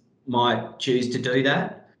landowners might choose to do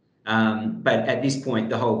that. But at this point,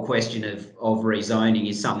 the whole question of rezoning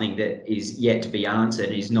is something that is yet to be answered.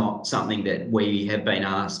 Is not something that we have been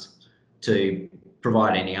asked to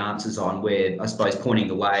provide any answers on. We're, I suppose, pointing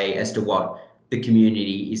the way as to what the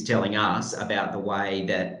community is telling us about the way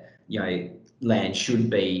that land should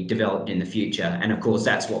be developed in the future. And of course,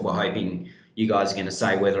 that's what we're hoping you guys are going to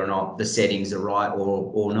say, whether or not the settings are right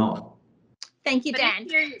or not. Thank you, Dan.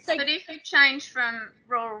 But if you change from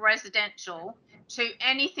rural residential to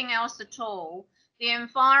anything else at all, the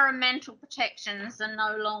environmental protections are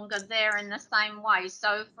no longer there in the same way.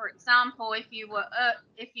 So, for example, if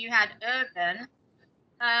you had urban,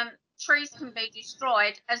 trees can be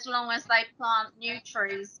destroyed as long as they plant new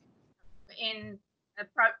trees in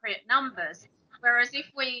appropriate numbers. Whereas if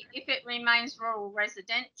it remains rural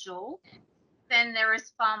residential, then there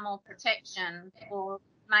is far more protection for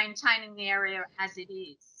maintaining the area as it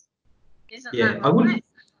is. Isn't that right?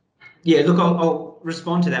 Yeah, look, I'll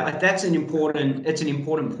respond to that. It's an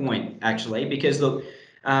important point, actually, because look,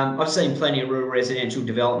 I've seen plenty of rural residential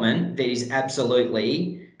development that is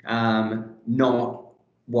absolutely not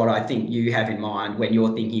what I think you have in mind when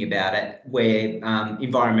you're thinking about it, where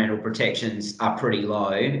environmental protections are pretty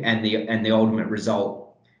low and the ultimate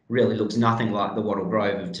result really looks nothing like the Wattle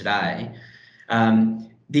Grove of today.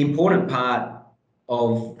 The important part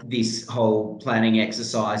of this whole planning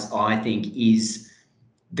exercise, I think, is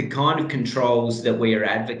the kind of controls that we are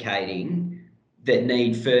advocating that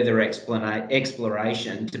need further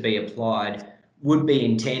exploration to be applied would be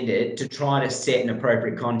intended to try to set an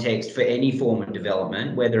appropriate context for any form of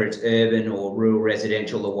development, whether it's urban or rural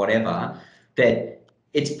residential or whatever, that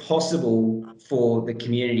it's possible for the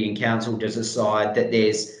community and council to decide that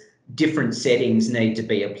there's different settings need to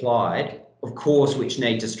be applied, of course, which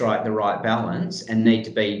need to strike the right balance and need to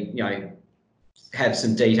be, have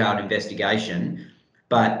some detailed investigation,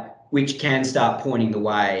 but which can start pointing the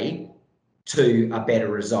way to a better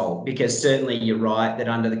result. Because certainly you're right that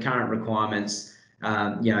under the current requirements,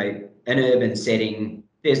 an urban setting,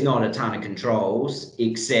 there's not a ton of controls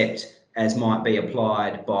except as might be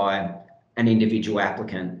applied by an individual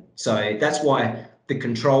applicant. So that's why the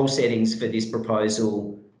control settings for this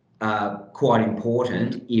proposal are quite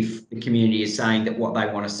important if the community is saying that what they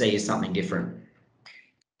want to see is something different.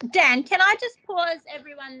 Dan, can I just pause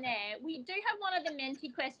everyone there? We do have one of the Menti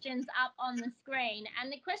questions up on the screen,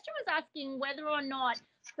 and the question was asking whether or not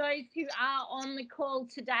those who are on the call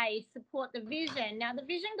today support the vision. Now, the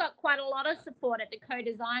vision got quite a lot of support at the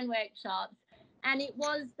co-design workshops, and it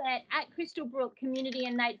was that at Crystal Brook, community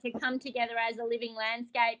and nature come together as a living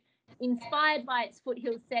landscape. Inspired by its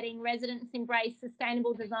foothills setting, residents embrace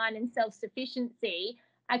sustainable design and self-sufficiency.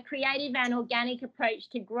 A creative and organic approach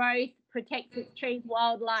to growth protects its trees,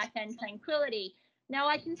 wildlife and tranquility. Now,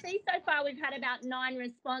 I can see so far we've had about 9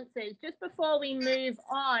 responses. Just before we move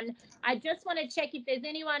on, I just want to check if there's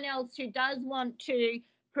anyone else who does want to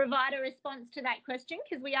provide a response to that question,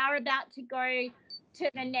 because we are about to go to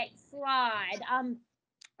the next slide.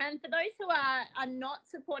 And for those who are not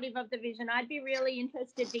supportive of the vision, I'd be really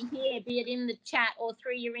interested to hear, be it in the chat or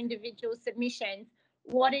through your individual submissions,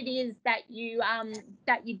 what it is that you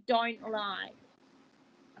don't like.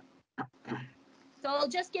 So I'll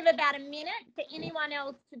just give about a minute for anyone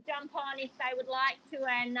else to jump on if they would like to,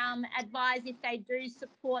 and advise if they do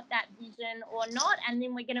support that vision or not, and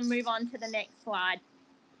then we're going to move on to the next slide.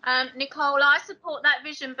 Nicole, I support that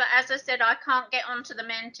vision, but as I said, I can't get onto the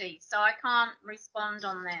Menti, so I can't respond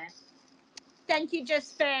on there. Thank you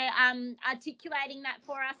just for articulating that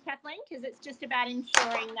for us, Kathleen, because it's just about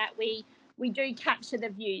ensuring that we do capture the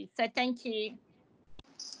views. So thank you.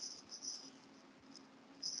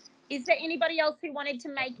 Is there anybody else who wanted to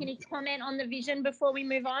make any comment on the vision before we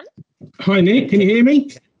move on? Hi, Nick. Can you hear me?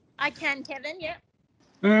 I can, Kevin. Yeah.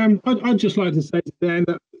 I'd just like to say to Dan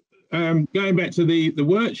that going back to the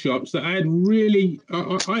workshops, that I had really,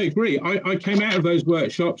 I agree. I came out of those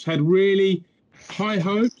workshops, had really high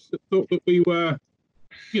hopes, thought that we were,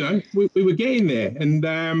 we were getting there.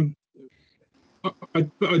 And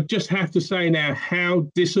I just have to say now how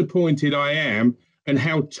disappointed I am and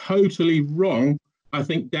how totally wrong I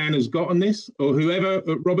think Dan has got on this, or whoever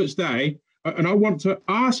at Roberts Day. And I want to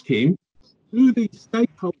ask him who these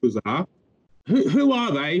stakeholders are. Who are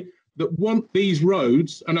they that want these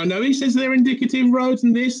roads? And I know he says they're indicative roads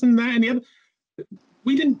and this and that and the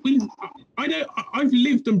other. I've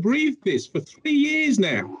lived and breathed this for 3 years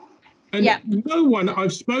now. And no one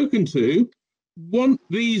I've spoken to want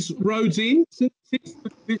these roads in since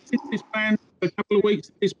this plan, a couple of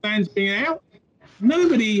weeks, this plan's been out.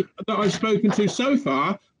 Nobody that I've spoken to so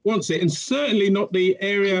far wants it, and certainly not the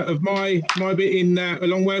area of my bit in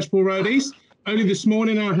along Wellspool Road East. Only this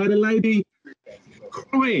morning I had a lady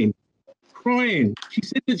crying. She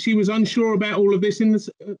said that she was unsure about all of this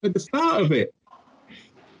at the start of it.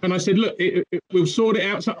 And I said, look, we'll sort it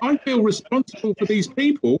out. So I feel responsible for these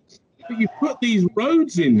people, but you put these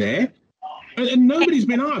roads in there And nobody's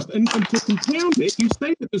been asked. And to compound it, you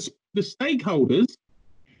say that the stakeholders,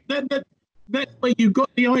 that's where you got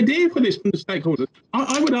the idea for this from the stakeholders.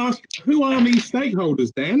 I would ask, who are these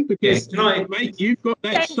stakeholders, Dan? Because, mate, you've got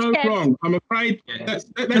that so wrong. I'm afraid that's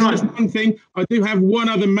just one thing. I do have one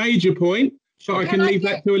other major point, so I can leave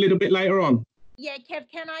that to a little bit later on. Yeah, Kev,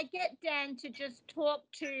 can I get Dan to just talk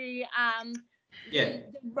to the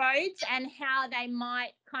roads and how they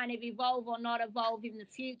might kind of evolve or not evolve in the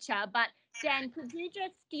future? But Dan, could you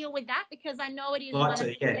just deal with that? Because I know it is one of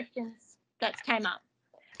the questions that's came up.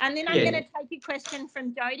 And then I'm going to take a question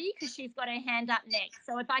from Jodie because she's got her hand up next.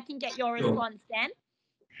 So if I can get your response, Dan.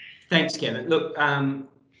 Thanks, Kevin. Look,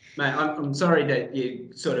 mate, I'm sorry that you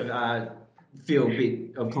sort of feel a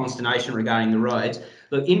bit of consternation regarding the roads.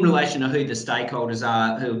 Look, in relation to who the stakeholders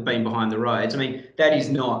are who have been behind the roads, I mean, there's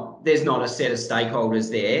not a set of stakeholders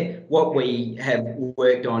there. What we have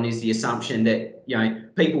worked on is the assumption that,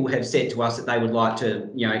 people have said to us that they would like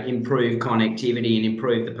to, improve connectivity and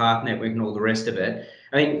improve the path network and all the rest of it.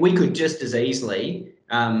 I mean, we could just as easily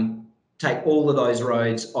take all of those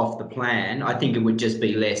roads off the plan. I think it would just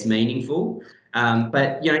be less meaningful.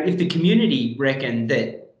 But, if the community reckon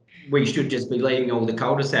that we should just be leaving all the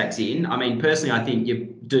cul-de-sacs in, I mean, personally, I think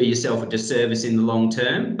you do yourself a disservice in the long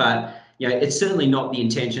term. But, it's certainly not the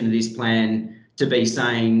intention of this plan to be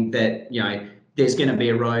saying that, there's going to be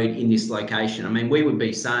a road in this location. I mean, we would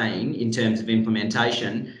be saying, in terms of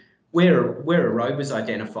implementation, where a road was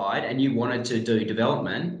identified and you wanted to do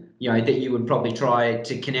development, that you would probably try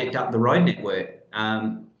to connect up the road network.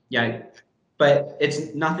 But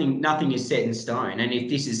it's nothing is set in stone. And if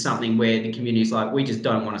this is something where the community's like, we just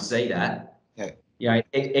don't want to see that,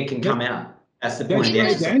 it can come out. That's the point of the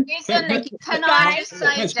exercise. Can I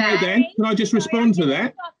just say, Dan? Can I just respond to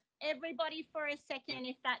that? Everybody for a second,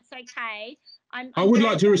 if that's okay. I would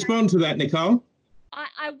like to respond to that, Nicole.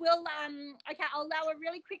 I will, okay, I'll allow a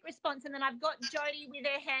really quick response, and then I've got Jodie with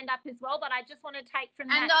her hand up as well, but I just want to take from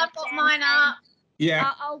that. And I've got mine up.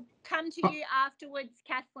 Yeah. I'll come to you afterwards,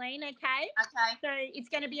 Kathleen, okay? Okay. So it's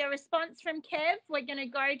going to be a response from Kev. We're going to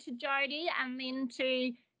go to Jodie and then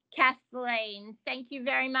to Kathleen. Thank you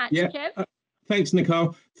very much, Kev. Thanks,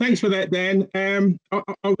 Nicole. Thanks for that, Dan. I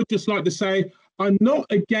would just like to say, I'm not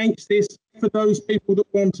against this for those people that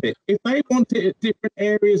want it. If they want it at different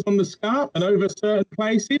areas on the scarp and over certain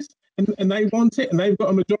places, and they want it, and they've got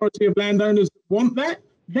a majority of landowners that want that,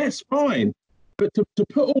 that's fine. But to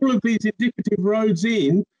put all of these indicative roads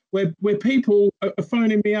in where people are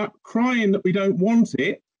phoning me up crying that we don't want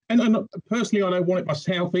it, and personally, I don't want it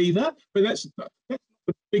myself either, but that's the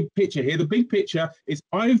big picture here. The big picture is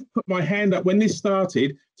I've put my hand up when this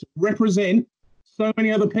started to represent so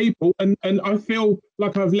many other people, and I feel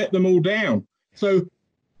like I've let them all down. So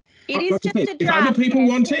it is just a draft. If other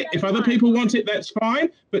people want it, that's fine.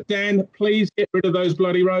 But Dan, please get rid of those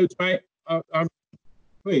bloody roads, mate.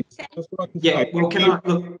 Please, that's what I can say. Well,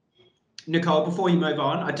 look, Nicole, before you move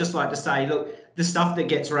on, I'd just like to say, look, the stuff that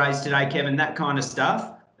gets raised today, Kevin, that kind of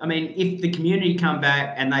stuff, I mean, if the community come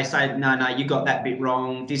back and they say, no, you got that bit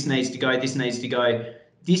wrong, this needs to go,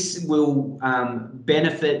 this will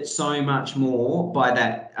benefit so much more by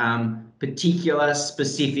that particular,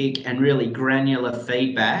 specific and really granular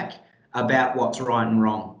feedback about what's right and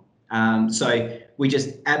wrong. So we just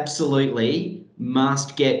absolutely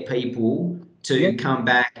must get people to come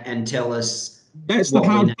back and tell us. That's the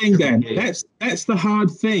hard thing, Dan. That's the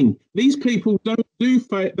hard thing. These people don't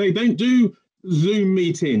do Zoom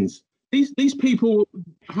meetings. These people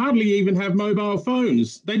hardly even have mobile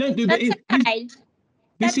phones. They don't do that.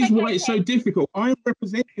 This is why it's so difficult. I'm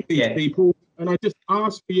representing these people, and I just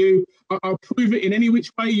ask for you. I'll prove it in any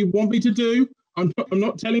which way you want me to do. I'm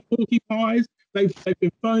not telling porcupines. They've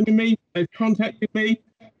been phoning me. They've contacted me,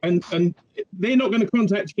 and they're not going to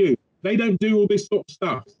contact you. They don't do all this sort of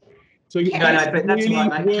stuff. So but that's really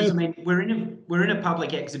right, mate. Because I mean, we're in a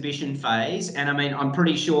public exhibition phase, and I mean, I'm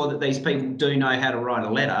pretty sure that these people do know how to write a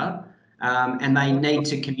letter, and they need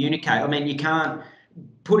to communicate. I mean, you can't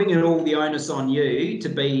putting it all the onus on you to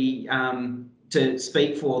be to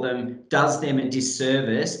speak for them does them a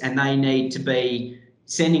disservice, and they need to be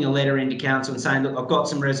sending a letter into council and saying, look, I've got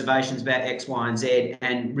some reservations about X, Y, and Z.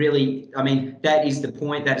 And really, I mean, that is the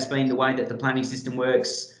point. That has been the way that the planning system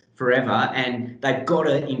works forever, and they've got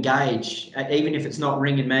to engage, even if it's not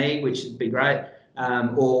ringing me, which would be great,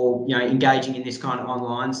 or engaging in this kind of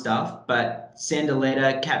online stuff. But send a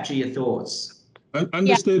letter, capture your thoughts.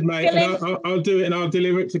 Understood, mate. And I'll do it, and I'll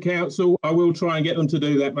deliver it to council. I will try and get them to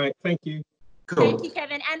do that, mate. Thank you. Cool. Thank you,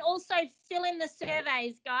 Kevin. And also fill in the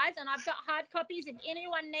surveys, guys. And I've got hard copies. If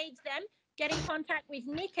anyone needs them, get in contact with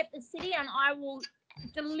Nick at the city, and I will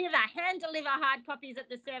hand deliver hard copies of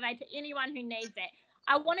the survey to anyone who needs it.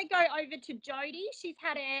 I want to go over to Jody. She's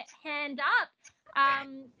had her hand up.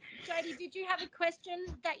 Jody, did you have a question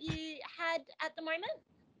that you had at the moment?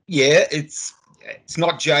 Yeah, it's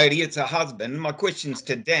not Jody, it's her husband. My question's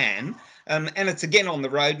to Dan, and it's again on the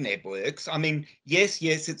road networks. I mean, yes,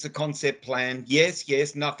 it's a concept plan.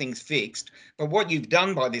 Yes, nothing's fixed. But what you've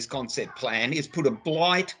done by this concept plan is put a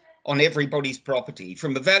blight on everybody's property.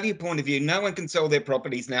 From a value point of view, no one can sell their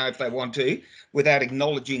properties now if they want to without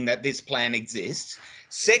acknowledging that this plan exists.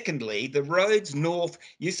 Secondly, the roads north,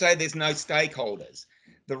 you say there's no stakeholders.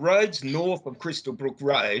 The roads north of Crystal Brook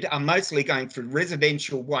Road are mostly going through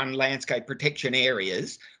residential landscape protection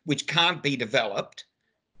areas, which can't be developed.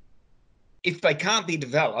 If they can't be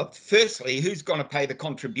developed, firstly, who's going to pay the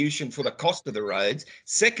contribution for the cost of the roads?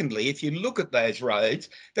 Secondly, if you look at those roads,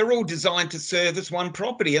 they're all designed to service one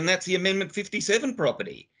property, and that's the Amendment 57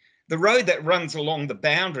 property. The road that runs along the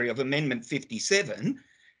boundary of Amendment 57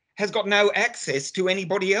 has got no access to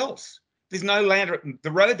anybody else. There's no land.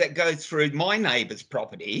 The road that goes through my neighbour's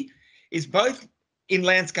property is both in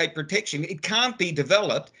landscape protection. It can't be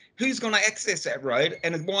developed. Who's going to access that road,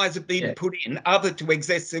 and why is it being put in other to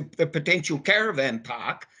access the potential caravan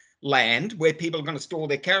park land where people are going to store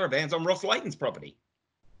their caravans on Ross Layton's property?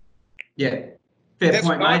 Yeah, fair That's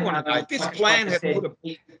point, what I mate. want to know. This plan has put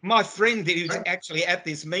my friend who's actually at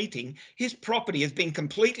this meeting, his property has been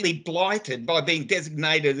completely blighted by being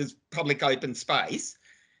designated as public open space.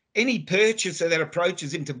 Any purchaser that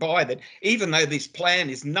approaches him to buy that, even though this plan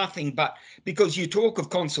is nothing but, because you talk of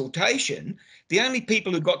consultation, the only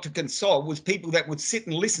people who got to consult was people that would sit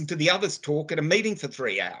and listen to the others talk at a meeting for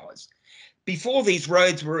 3 hours. Before these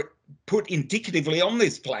roads were put indicatively on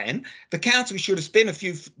this plan, the council should have spent a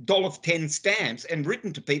few $10 stamps and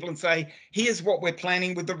written to people and say, here's what we're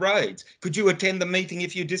planning with the roads. Could you attend the meeting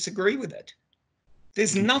if you disagree with it?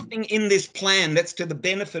 There's nothing in this plan that's to the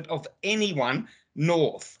benefit of anyone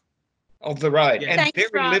north of the road, and Thanks, very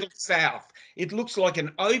Rob. little south. It looks like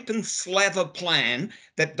an open slaver plan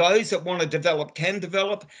that those that want to develop can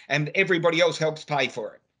develop, and everybody else helps pay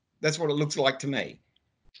for it. That's what it looks like to me.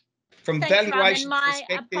 From Thanks, Rob, valuation and my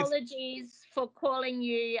perspective, apologies for calling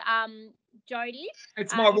you Jody.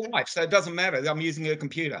 it's my wife, so it doesn't matter. I'm using her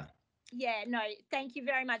computer. Yeah, no, thank you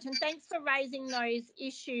very much. And thanks for raising those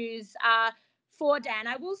issues for Dan.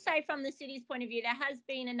 I will say from the city's point of view, there has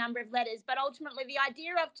been a number of letters, but ultimately the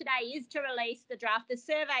idea of today is to release the draft. The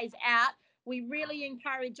survey's out. We really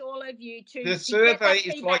encourage all of you to get that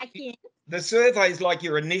feedback in. The survey is like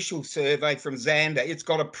your initial survey from Xander. It's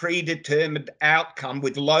got a predetermined outcome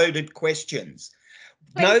with loaded questions.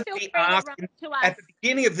 Please feel free to write to us. At the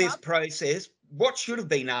beginning of this process, what should have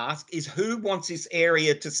been asked is who wants this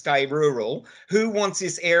area to stay rural? Who wants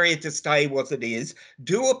this area to stay what it is?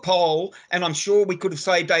 Do a poll, and I'm sure we could have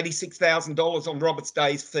saved $86,000 on Roberts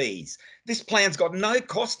Day's fees. This plan's got no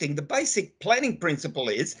costing. The basic planning principle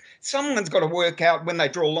is someone's got to work out when they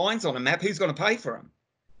draw lines on a map who's going to pay for them.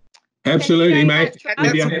 Absolutely, mate.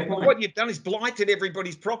 What you've done is blighted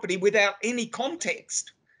everybody's property without any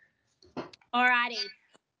context. All righty.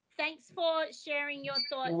 Thanks for sharing your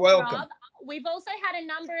thoughts, You're welcome. Rob. We've also had a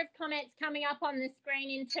number of comments coming up on the screen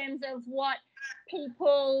in terms of what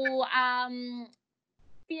people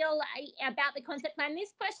feel about the concept plan.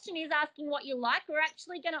 This question is asking what you like. We're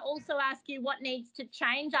actually going to also ask you what needs to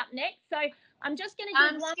change up next. So I'm just going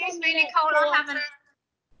to give one more minute. Nicole,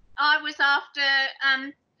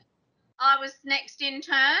 I was next in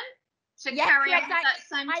turn to carry on with that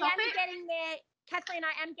same topic. I am getting there. Kathleen,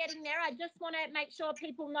 I am getting there. I just want to make sure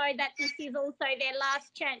people know that this is also their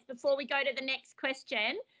last chance before we go to the next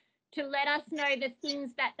question to let us know the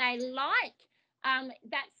things that they like.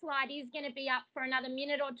 That slide is going to be up for another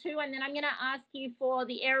minute or two, and then I'm going to ask you for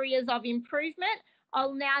the areas of improvement.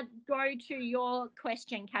 I'll now go to your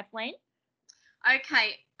question, Kathleen.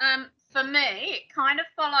 Okay. For me, it kind of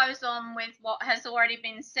follows on with what has already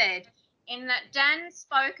been said, in that Dan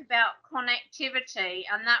spoke about connectivity,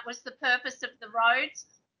 and that was the purpose of the roads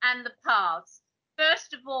and the paths.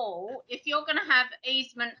 First of all, if you're going to have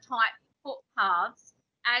easement type footpaths,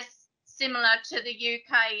 as similar to the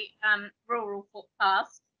UK rural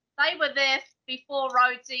footpaths, they were there before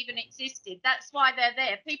roads even existed. That's why they're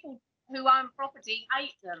there. People who own property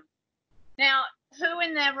hate them. Now, who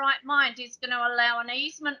in their right mind is going to allow an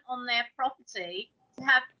easement on their property to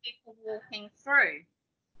have people walking through?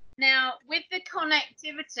 Now, with the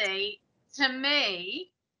connectivity, to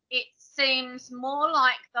me, it seems more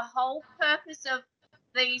like the whole purpose of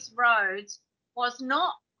these roads was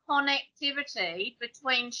not connectivity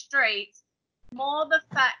between streets, more the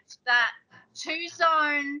fact that to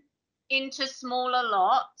zone into smaller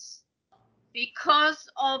lots because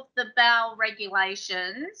of the BAL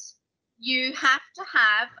regulations, you have to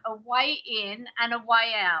have a way in and a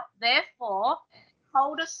way out. Therefore,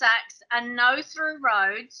 cul-de-sacs and no-through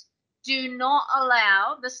roads do not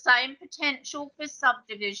allow the same potential for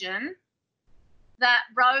subdivision that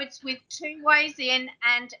roads with 2 ways in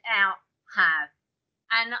and out have.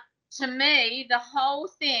 And to me, the whole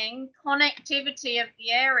thing, connectivity of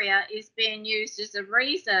the area, is being used as a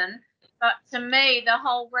reason. But to me, the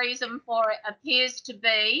whole reason for it appears to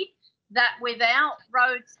be that without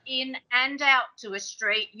roads in and out to a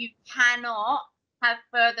street, you cannot have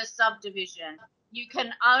further subdivision. You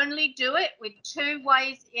can only do it with 2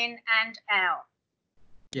 ways in and out.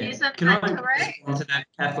 Yeah. Isn't Can that I correct? respond to that,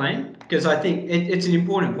 Kathleen? Because I think it's an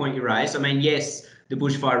important point you raised. I mean, yes, the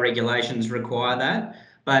bushfire regulations require that,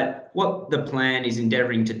 but what the plan is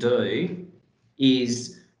endeavouring to do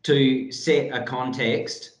is to set a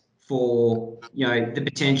context for, you know, the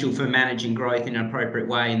potential for managing growth in an appropriate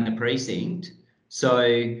way in the precinct. So,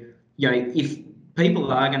 you know, if people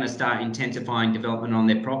are going to start intensifying development on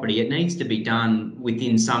their property, it needs to be done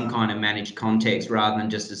within some kind of managed context rather than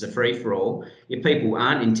just as a free-for-all. If people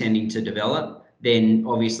aren't intending to develop, then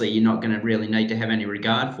obviously you're not going to really need to have any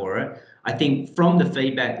regard for it. I think from the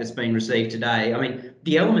feedback that's been received today, I mean,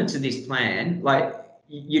 the elements of this plan, like,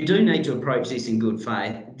 you do need to approach this in good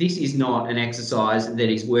faith. This is not an exercise that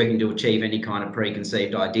is working to achieve any kind of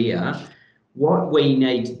preconceived idea. What we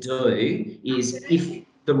need to do is, if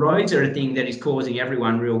the roads are a thing that is causing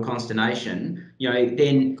everyone real consternation, you know,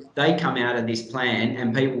 then they come out of this plan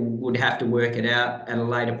and people would have to work it out at a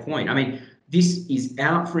later point. I mean, this is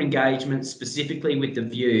out for engagement specifically with the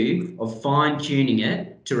view of fine-tuning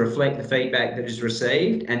it to reflect the feedback that is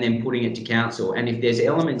received and then putting it to council. And if there's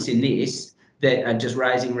elements in this that are just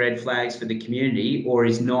raising red flags for the community or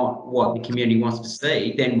is not what the community wants to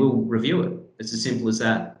see, then we'll review it. It's as simple as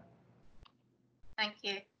that. Thank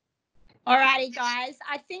you. Alrighty, guys.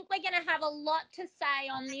 I think we're going to have a lot to say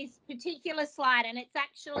on this particular slide, and it's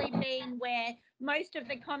actually been where most of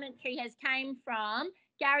the commentary has came from.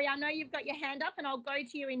 Gary, I know you've got your hand up, and I'll go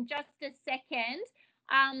to you in just a second.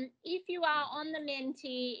 If you are on the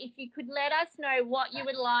Menti, if you could let us know what you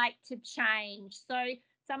would like to change. So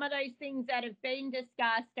some of those things that have been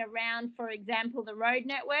discussed around, for example, the road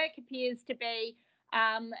network appears to be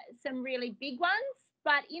some really big ones.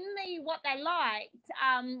 But in the what they liked,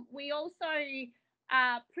 we also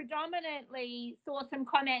predominantly saw some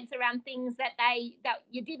comments around things that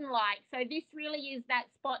you didn't like. So this really is that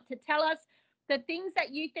spot to tell us the things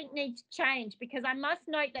that you think need to change, because I must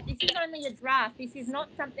note that this is only a draft. This is not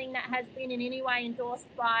something that has been in any way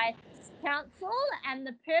endorsed by council, and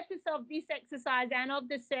the purpose of this exercise and of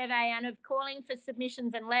the survey and of calling for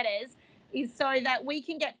submissions and letters is so that we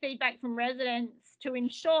can get feedback from residents to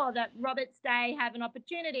ensure that Roberts Day have an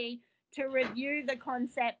opportunity to review the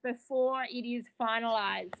concept before it is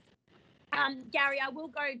finalised. Gary, I will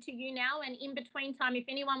go to you now, and in between time, if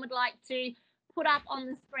anyone would like to put up on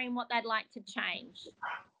the screen what they'd like to change.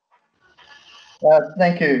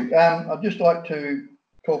 Thank you. I'd just like to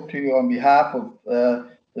talk to you on behalf of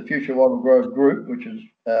the Future Wattle Grove Group, which is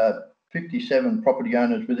 57 property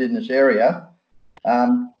owners within this area.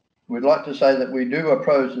 We'd like to say that we do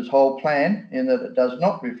oppose this whole plan in that it does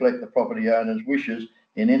not reflect the property owner's wishes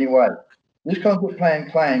in any way. This concept plan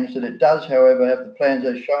claims that it does, however, have the plans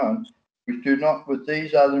as shown, which do not, with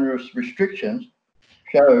these other restrictions,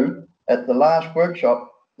 show at the last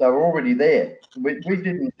workshop they were already there. We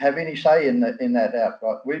didn't have any say in that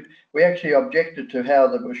outright. We actually objected to how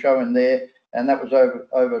they were shown there, and that was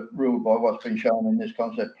overruled by what's been shown in this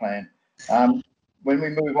concept plan. When we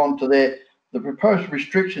move on to there, the proposed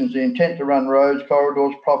restrictions, the intent to run roads,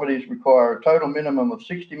 corridors, properties require a total minimum of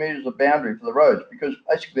 60 metres of boundary for the roads, because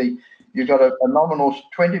basically you've got a nominal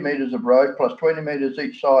 20 metres of road plus 20 metres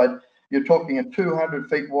each side. You're talking a 200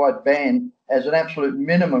 feet wide band as an absolute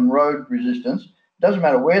minimum road resistance. Doesn't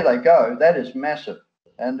matter where they go, that is massive.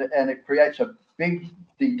 And it creates a big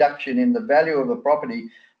deduction in the value of the property.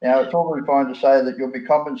 Now, it's all very fine to say that you'll be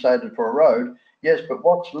compensated for a road. Yes, but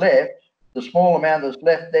what's left, the small amount that's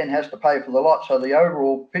left then has to pay for the lot. So the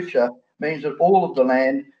overall picture means that all of the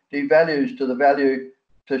land devalues to the value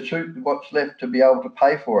to suit what's left to be able to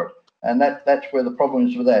pay for it. And that's where the problem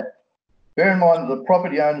is with that. Bear in mind that the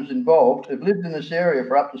property owners involved have lived in this area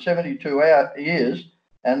for up to 72 years,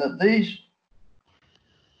 and that these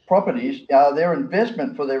properties are their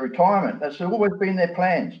investment for their retirement. That's always been their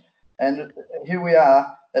plans. And here we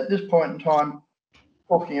are at this point in time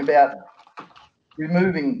talking about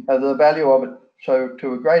removing the value of it, so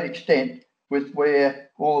to a great extent, with where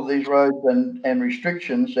all of these roads and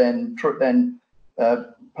restrictions and planting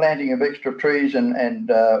of extra trees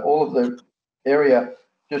and all of the area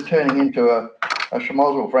just turning into a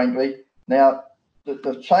schmozzle, frankly. Now,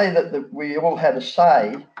 to say that we all had a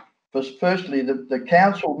say was firstly the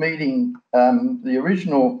council meeting, the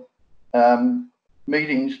original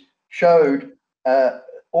meetings showed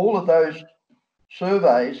all of those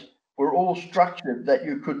surveys were all structured that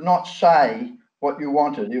you could not say what you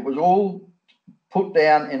wanted. It was all put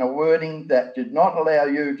down in a wording that did not allow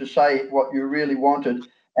you to say what you really wanted.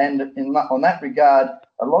 And on that regard,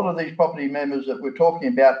 a lot of these property members that we're talking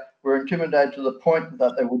about were intimidated to the point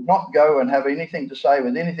that they would not go and have anything to say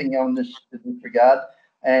with anything on this regard.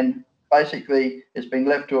 And basically, it's been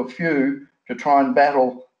left to a few to try and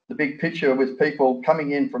battle the big picture with people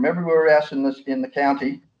coming in from everywhere else in the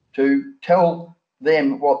county to tell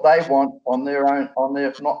them what they want on their own, on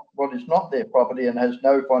their not what is not their property and has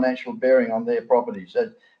no financial bearing on their property.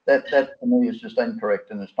 So that to me is just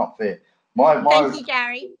incorrect and it's not fair. Thank you,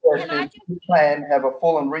 Gary. Can I just plan have a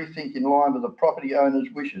full and rethink in line with the property owner's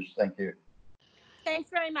wishes? Thank you. Thanks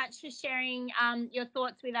very much for sharing your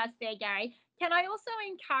thoughts with us there, Gary. Can I also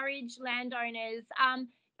encourage landowners,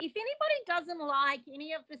 if anybody doesn't like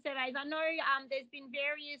any of the surveys, I know there's been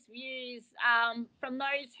various views from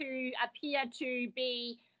those who appear to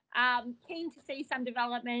be keen to see some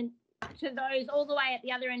development to those all the way at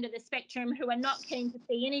the other end of the spectrum who are not keen to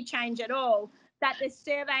see any change at all, that the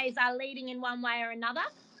surveys are leading in one way or another.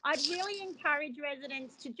 I'd really encourage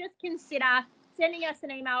residents to just consider sending us an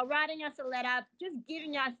email, writing us a letter, just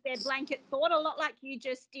giving us their blanket thought, a lot like you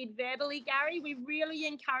just did verbally, Gary. We really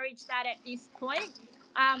encourage that at this point.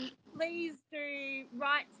 Please do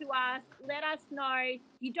write to us, let us know.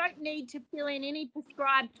 You don't need to fill in any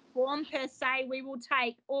prescribed form per se. We will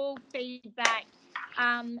take all feedback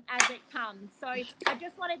as it comes. So I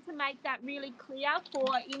just wanted to make that really clear for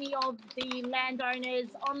any of the landowners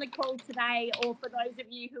on the call today, or for those of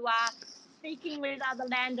you who are speaking with other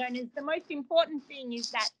landowners. The most important thing is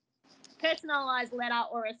that personalised letter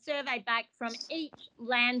or a survey back from each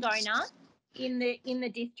landowner in the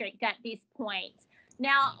district at this point.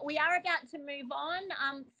 Now, we are about to move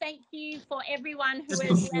on. Thank you for everyone who has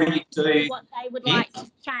let us know what they would like to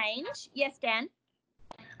change. Yes, Dan?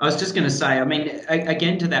 I was just going to say, I mean,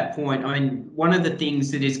 again, to that point, I mean, one of the things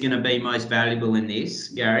that is going to be most valuable in this,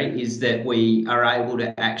 Gary, is that we are able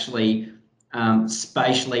to actually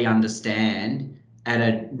spatially understand at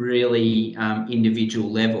a really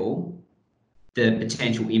individual level the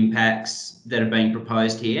potential impacts that are being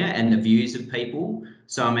proposed here and the views of people.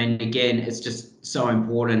 So, I mean, again, it's just so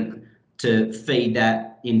important to feed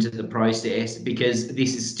that into the process, because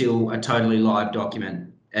this is still a totally live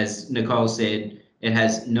document. As Nicole said, it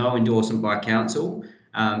has no endorsement by council.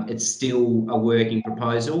 It's still a working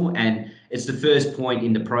proposal, and it's the first point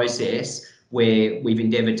in the process where we've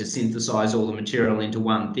endeavoured to synthesise all the material into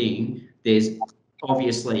one thing. There's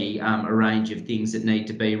obviously a range of things that need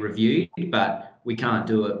to be reviewed, but we can't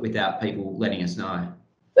do it without people letting us know.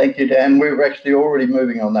 Thank you, Dan. We're actually already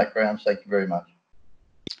moving on that ground. Thank you very much.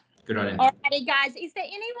 Good idea. Alrighty, guys. Is there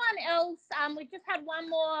anyone else? We've just had one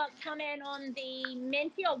more comment on the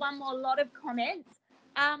Menti, or one more lot of comments.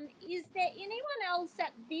 Is there anyone else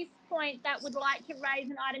at this point that would like to raise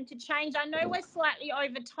an item to change? I know we're slightly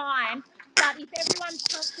over time, but if everyone's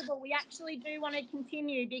comfortable, we actually do want to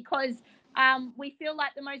continue, because we feel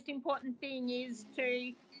like the most important thing is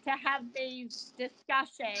to have these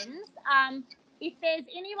discussions. If there's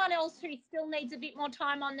anyone else who still needs a bit more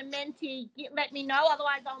time on the Menti, let me know.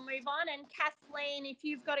 Otherwise, I'll move on. And Kathleen, if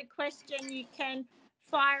you've got a question, you can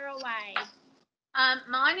fire away.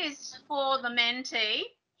 Mine is for the Menti,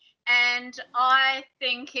 and I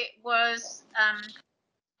think it was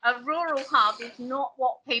a rural hub is not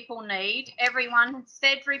what people need. Everyone has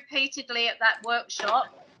said repeatedly at that workshop.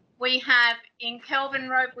 We have in Kelvin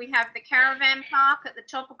Road, we have the caravan park. At the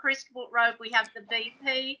top of Christopher Road, we have the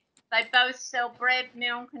BP. They both sell bread,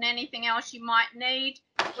 milk, and anything else you might need.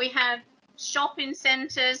 We have shopping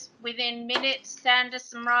centres within minutes,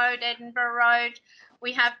 Sanderson Road, Edinburgh Road.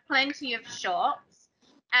 We have plenty of shops.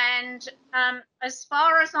 And as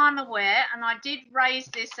far as I'm aware, and I did raise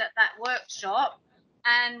this at that workshop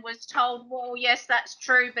and was told, well, yes, that's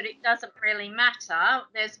true, but it doesn't really matter.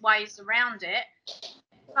 There's ways around it.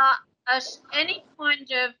 But any kind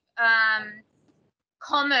of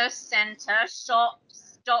commerce centre,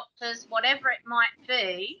 shops, doctors, whatever it might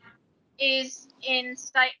be, is in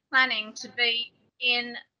state planning to be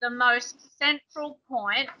in the most central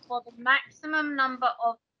point for the maximum number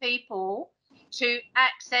of people to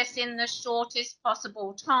access in the shortest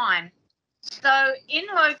possible time. So in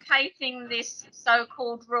locating this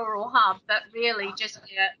so-called rural hub, but really just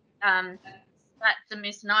that's a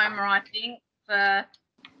misnomer, I think, for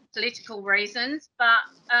political reasons, but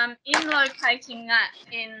in locating that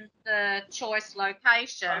in the choice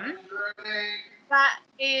location, that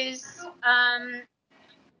is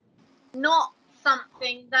not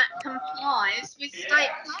something that complies with state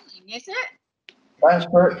planning, is it?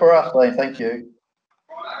 Transfer it for us, Lee. Thank you.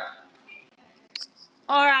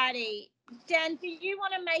 Alrighty. Dan, do you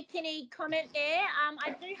want to make any comment there? I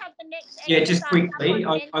do have the next Yeah, just exercise quickly,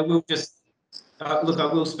 up on I will just, look, I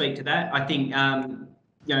will speak to that. I think,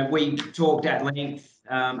 you know, we talked at length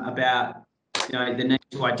about, you know, the need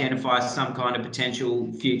to identify some kind of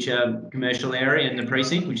potential future commercial area in the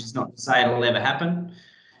precinct, which is not to say it'll ever happen.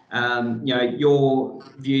 You know, your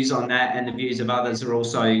views on that and the views of others are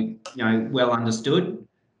also, you know, well understood,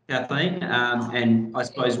 Kathleen. And I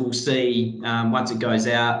suppose we'll see once it goes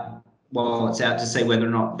out, while it's out, to see whether or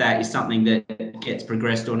not that is something that gets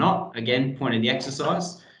progressed or not. Again, point of the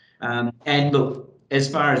exercise. And look,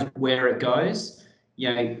 as far as where it goes,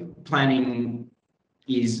 you know, planning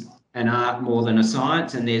is an art more than a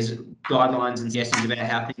science, and there's guidelines and suggestions about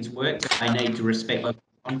how things work, but they need to respect local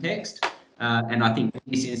context. And I think in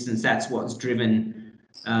this instance, that's what's driven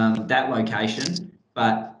that location.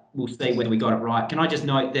 But we'll see whether we got it right. Can I just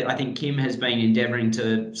note that I think Kim has been endeavouring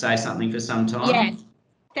to say something for some time? Yes.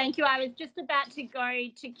 Thank you. I was just about to go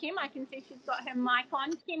to Kim. I can see she's got her mic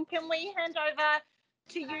on. Kim, can we hand over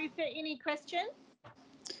to you for any questions?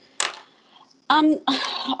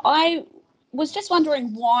 I was just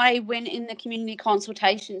wondering why, when in the community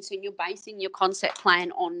consultations and you're basing your concept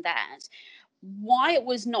plan on that, why it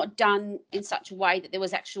was not done in such a way that there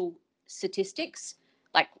was actual statistics.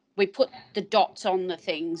 Like, we put the dots on the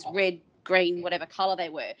things, red, green, whatever colour they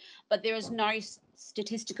were, but there is no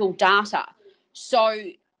statistical data. So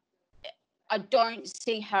I don't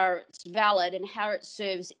see how it's valid and how it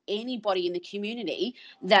serves anybody in the community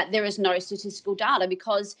that there is no statistical data,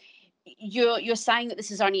 because you're saying that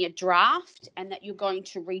this is only a draft and that you're going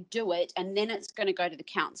to redo it and then it's going to go to the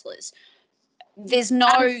councillors. There's no...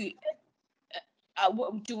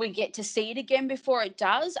 do we get to see it again before it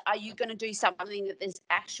does? Are you going to do something that there's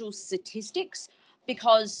actual statistics?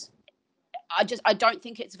 Because I don't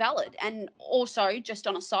think it's valid. And also, just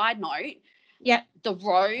on a side note, yeah, the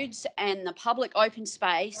roads and the public open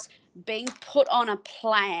space being put on a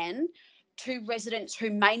plan to residents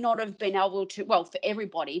who may not have been able to, well, for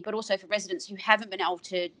everybody, but also for residents who haven't been able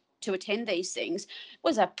to attend these things,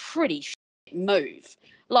 was a pretty shit move.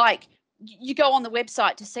 Like, you go on the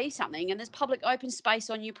website to see something and there's public open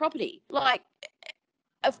space on your property. Like,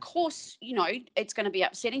 of course, you know, it's going to be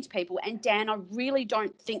upsetting to people. And Dan, I really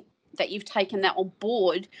don't think that you've taken that on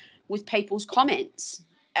board with people's comments.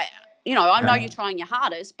 You know, I know you're trying your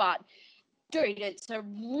hardest, but dude, it's a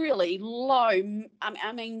really low,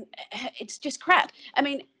 I mean, it's just crap. I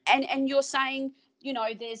mean, and you're saying, you know,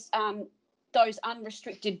 there's those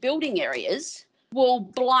unrestricted building areas. Well,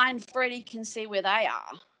 blind Freddie can see where they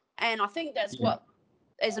are. And I think that's what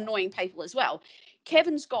is annoying people as well.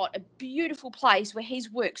 Kevin's got a beautiful place where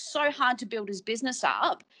he's worked so hard to build his business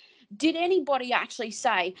up. Did anybody actually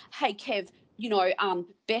say, hey, Kev, you know,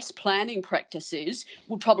 best planning practices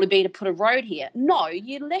would probably be to put a road here? No,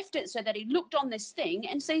 you left it so that he looked on this thing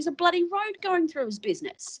and sees a bloody road going through his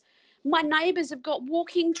business. My neighbours have got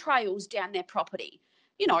walking trails down their property.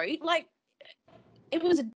 You know, like, it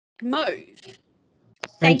was a move.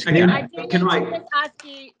 Thank you. I do need to just ask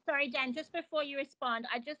you, sorry, Dan, just before you respond,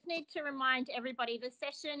 I just need to remind everybody the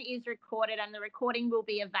session is recorded and the recording will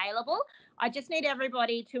be available. I just need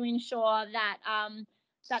everybody to ensure that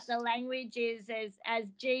that the language is as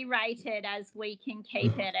G-rated as we can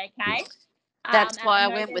keep it, okay? That's why I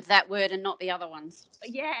went with that word and not the other ones.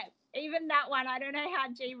 Yeah, even that one, I don't know how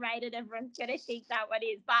G-rated everyone's going to think that one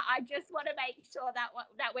is, but I just want to make sure that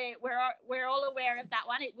we're all aware of that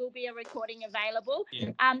one. It will be a recording available.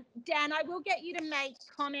 Yeah. Dan, I will get you to make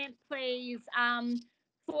comment, please,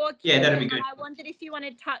 for Kim. Yeah, that'd be good. And I wondered if you want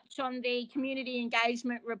to touch on the community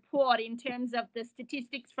engagement report in terms of the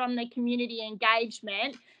statistics from the community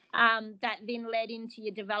engagement that then led into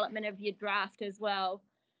your development of your draft as well.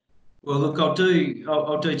 Well, look, I'll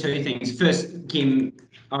do two things. First, Kim,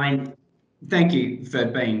 I mean, thank you for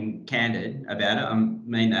being candid about it. I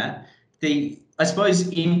mean that. I suppose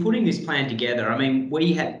in putting this plan together, I mean,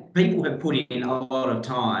 people have put in a lot of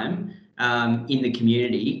time in the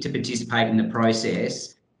community to participate in the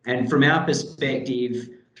process, and from our perspective,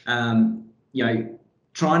 you know,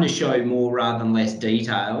 trying to show more rather than less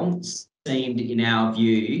detail seemed, in our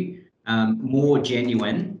view, more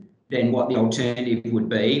genuine than what the alternative would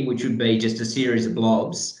be, which would be just a series of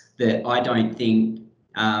blobs that I don't think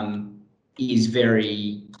is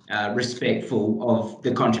very respectful of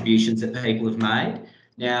the contributions that people have made.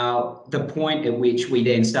 Now, the point at which we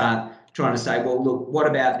then start trying to say, well, look, what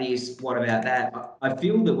about this? What about that? I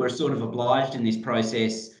feel that we're sort of obliged in this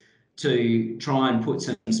process to try and put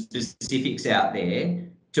some specifics out there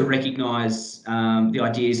to recognise the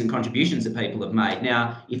ideas and contributions that people have made.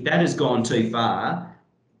 Now, if that has gone too far,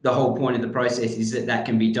 the whole point of the process is that that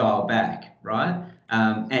can be dialed back, right?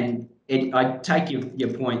 I take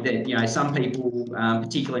your point that, you know, some people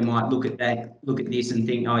particularly might look at this and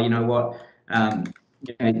think, oh, you know what,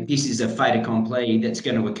 you know, this is a fait accompli that's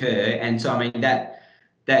going to occur. And so, I mean, that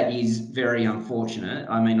is very unfortunate.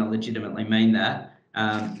 I mean, I legitimately mean that.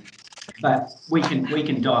 But we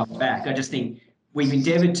can dial it back. I just think we've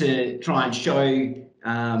endeavoured to try and show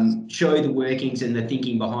the workings and the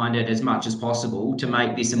thinking behind it as much as possible to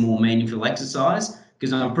make this a more meaningful exercise,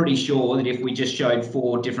 because I'm pretty sure that if we just showed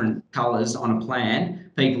 4 different colours on a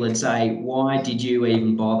plan, people would say, why did you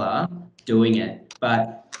even bother doing it?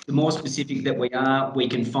 But the more specific that we are, we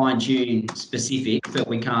can fine-tune specific, but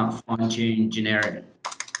we can't fine-tune generic.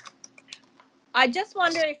 I just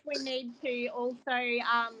wonder if we need to also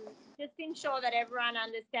just ensure that everyone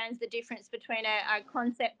understands the difference between a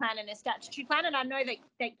concept plan and a statutory plan. And I know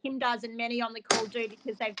that Kim does and many on the call do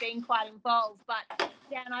because they've been quite involved. But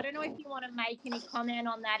Dan, I don't know if you want to make any comment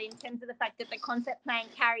on that in terms of the fact that the concept plan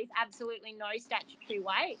carries absolutely no statutory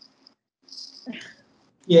weight.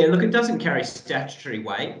 Yeah, look, it doesn't carry statutory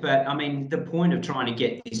weight, but I mean, the point of trying to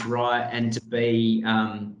get this right and to be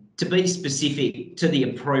specific to the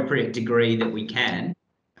appropriate degree that we can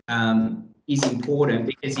is important,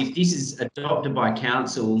 because if this is adopted by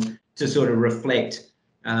council to sort of reflect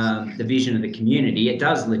the vision of the community, it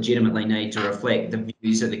does legitimately need to reflect the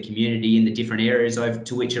views of the community in the different areas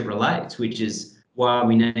to which it relates, which is why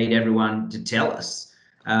we need everyone to tell us.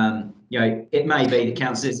 You know, it may be the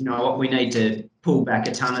council says, you know what, we need to pull back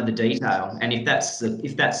a ton of the detail, and if that's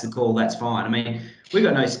the call, that's fine. I mean, we've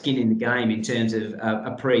got no skin in the game in terms of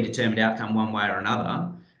a predetermined outcome one way or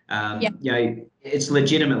another. You know, it's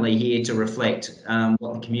legitimately here to reflect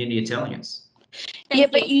what the community are telling us.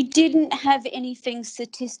 But you didn't have anything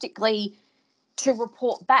statistically to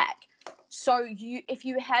report back. So if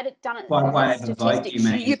you had done it By way with of a vote,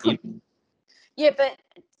 you could. Yeah, but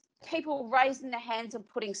people raising their hands and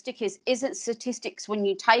putting stickers isn't statistics when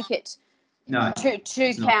you take it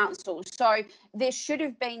to council. So there should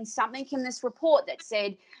have been something in this report that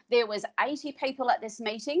said there was 80 people at this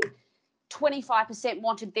meeting, 25%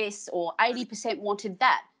 wanted this or 80% wanted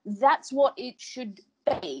that. That's what it should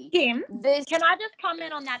be. Kim, can I just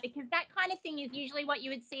comment on that? Because that kind of thing is usually what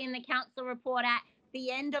you would see in the council report at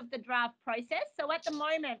the end of the draft process. So at the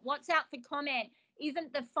moment, what's out for comment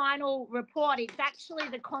isn't the final report. It's actually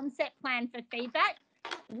the concept plan for feedback.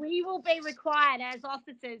 We will be required as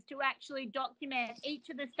officers to actually document each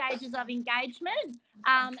of the stages of engagement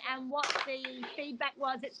and what the feedback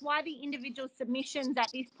was. It's why the individual submissions at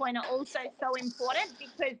this point are also so important,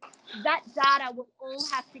 because that data will all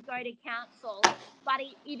have to go to council, but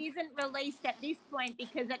it isn't released at this point,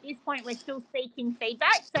 because at this point we're still seeking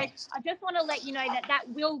feedback. So I just want to let you know that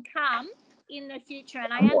will come in the future,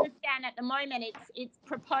 and I understand at the moment it's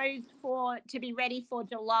proposed to be ready for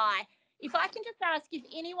July. If I can just ask if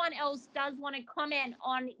anyone else does want to comment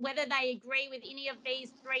on whether they agree with any of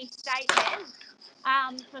these 3 statements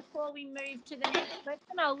before we move to the next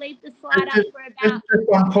question. I'll leave the slide up for about... Just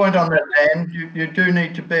one point on that, Dan. You do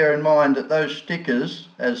need to bear in mind that those stickers,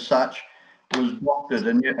 as such, was doctored,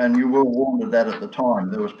 and you were warned of that at the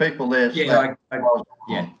time. There was people there... Yeah,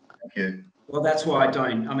 Thank you. Well, that's why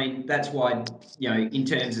that's why, you know, in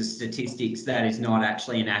terms of statistics, that is not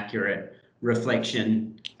actually an accurate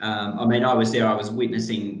reflection. I mean, I was there, I was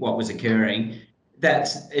witnessing what was occurring.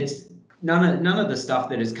 It's none of the stuff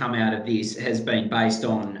that has come out of this has been based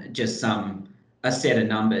on just a set of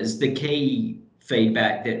numbers. The key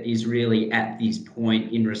feedback that is really at this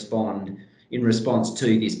point in response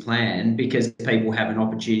to this plan, because people have an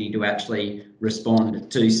opportunity to actually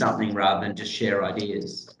respond to something rather than just share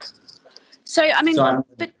ideas. So, I mean,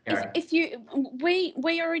 but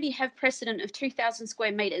we already have precedent of 2,000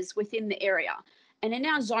 square metres within the area. And in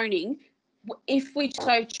our zoning, if we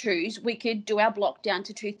so choose, we could do our block down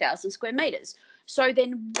to 2,000 square metres. So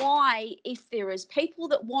then why, if there is people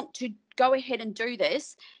that want to go ahead and do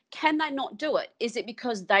this, can they not do it? Is it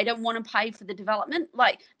because they don't want to pay for the development?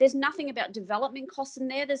 Like, there's nothing about development costs in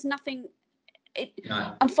there. There's nothing...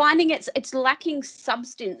 I'm finding it's lacking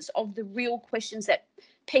substance of the real questions that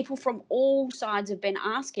people from all sides have been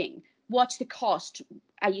asking. What's the cost?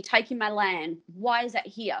 Are you taking my land? Why is that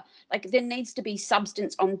here? Like, there needs to be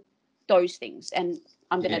substance on those things. And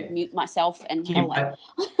I'm going to mute myself and hello.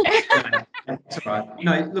 That's right.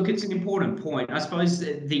 No, look, it's an important point. I suppose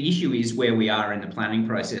the issue is where we are in the planning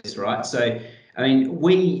process, right? So, I mean,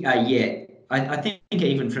 we are yet, I think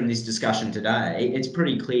even from this discussion today, it's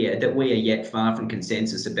pretty clear that we are yet far from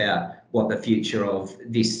consensus about what the future of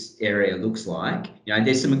this area looks like. You know,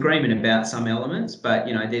 there's some agreement about some elements, but,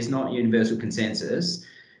 you know, there's not universal consensus.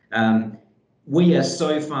 We are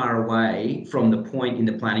so far away from the point in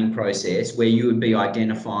the planning process where you would be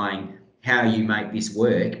identifying how you make this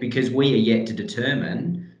work, because we are yet to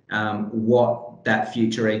determine what that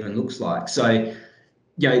future even looks like. So,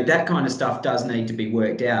 you know, that kind of stuff does need to be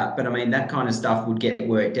worked out. But I mean, that kind of stuff would get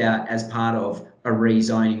worked out as part of a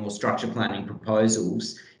rezoning or structure planning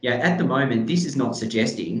proposals. Yeah, at the moment, this is not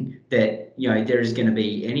suggesting that, you know, there is going to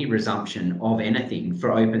be any resumption of anything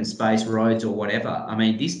for open space, roads or whatever. I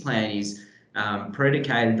mean, this plan is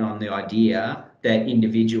predicated on the idea that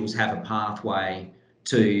individuals have a pathway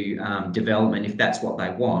to development if that's what they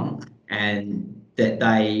want, and that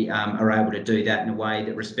they are able to do that in a way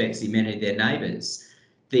that respects the amenity of their neighbours.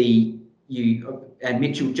 And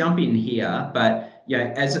Mitchell, jump in here, but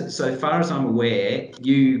yeah, so far as I'm aware,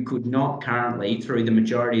 you could not currently, through the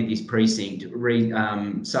majority of this precinct,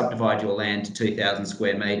 subdivide your land to 2,000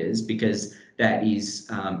 square metres, because that is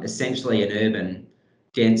essentially an urban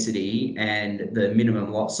density, and the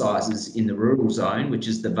minimum lot sizes in the rural zone, which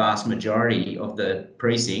is the vast majority of the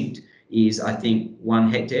precinct, is, I think,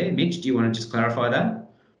 1 hectare. Mitch, do you want to just clarify that?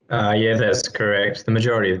 Yeah, that's correct. The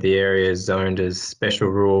majority of the area is zoned as special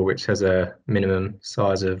rural, which has a minimum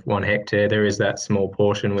size of 1 hectare. There is that small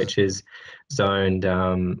portion which is zoned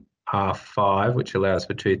R5, which allows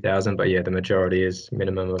for 2,000, but yeah, the majority is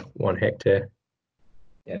minimum of 1 hectare.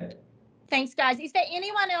 Yeah. Thanks, guys. Is there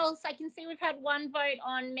anyone else? I can see we've had one vote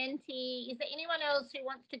on Menti. Is there anyone else who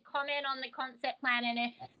wants to comment on the concept plan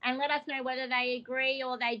and let us know whether they agree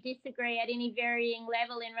or they disagree at any varying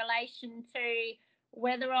level in relation to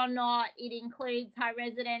whether or not it includes high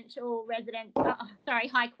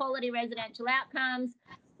quality residential outcomes,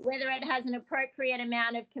 whether it has an appropriate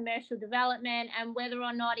amount of commercial development, and whether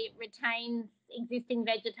or not it retains existing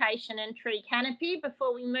vegetation and tree canopy.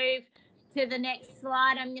 Before we move to the next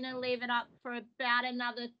slide, I'm going to leave it up for about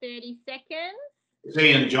another 30 seconds. It's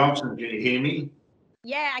Ian Johnson. Can you hear me?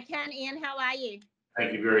 Yeah, I can. Ian, how are you?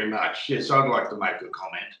 Thank you very much. Yes, I'd like to make a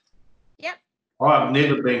comment. Yep. I've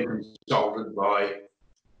never been consulted by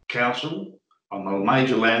council. I'm a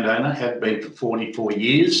major landowner, have been for 44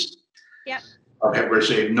 years. Yep. I have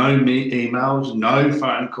received no emails, no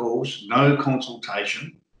phone calls, no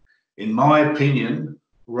consultation. In my opinion,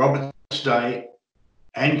 Robert Day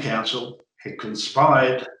and council had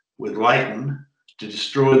conspired with Leighton to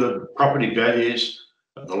destroy the property values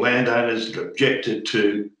of the landowners that objected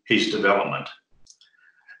to his development.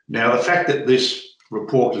 Now, the fact that this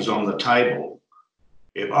report is on the table,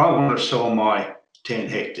 if I want to sell my 10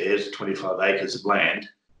 hectares, 25 acres of land,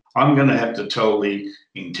 I'm going to have to tell the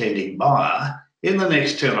intending buyer in the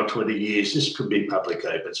next 10 or 20 years, this could be public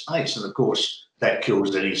open space. And of course, that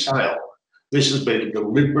kills any sale. This has been a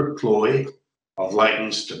deliberate ploy of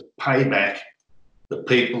Leighton's to pay back the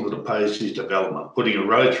people that opposed his development, putting a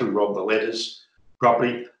road through Rob Valletta's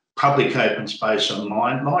property, public open space on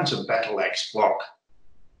mine. Mine's a battle axe block.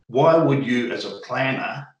 Why would you, as a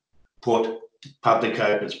planner, put public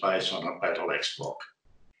open space on a battle axe block?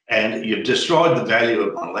 And you've destroyed the value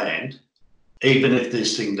of my land, even if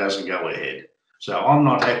this thing doesn't go ahead. So I'm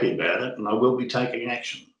not happy about it, and I will be taking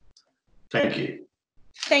action. Thank you.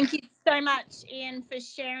 Thank you so much, Ian, for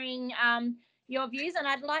sharing your views. And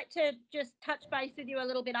I'd like to just touch base with you a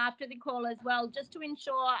little bit after the call as well, just to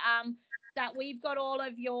ensure that we've got all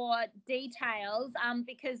of your details,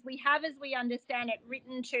 because we have, as we understand it,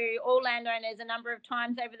 written to all landowners a number of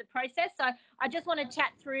times over the process. So I just want to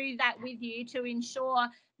chat through that with you to ensure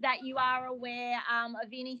that you are aware of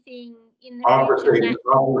anything in the future.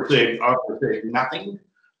 I've received nothing,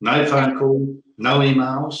 no phone call, no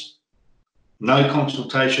emails, no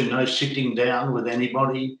consultation, no sitting down with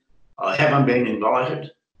anybody. I haven't been invited.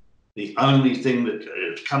 The only thing that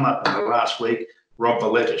has come up in the last week, Rob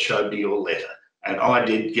Valletta showed me your letter, and I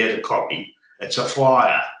did get a copy. It's a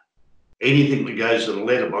flyer. Anything that goes to the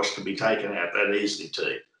letterbox can be taken out that easily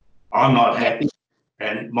too. I'm not happy,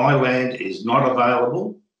 and my land is not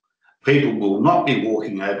available. People will not be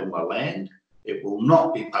walking over my land. It will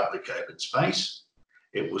not be public open space.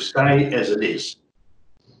 It will stay as it is,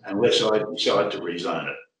 unless I decide to rezone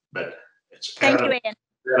it. But it's out of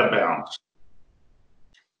bounds.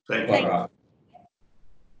 Thank you.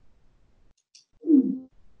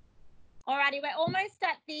 Alrighty, we're almost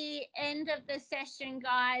at the end of the session,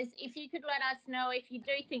 guys. If you could let us know if you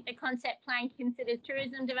do think the concept plan considers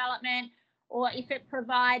tourism development, or if it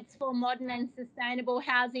provides for modern and sustainable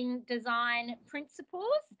housing design principles.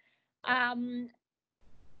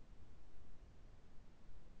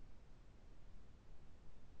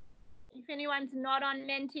 If anyone's not on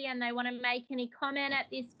Menti and they want to make any comment at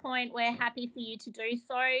this point, we're happy for you to do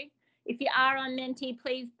so. If you are on Menti,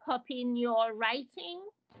 please pop in your rating.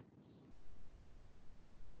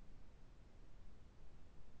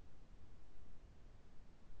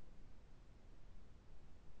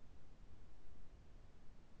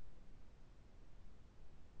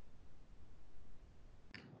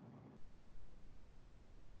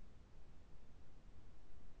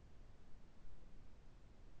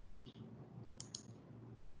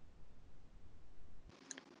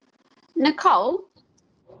 Nicole?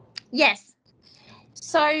 Yes.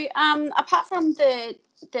 So apart from the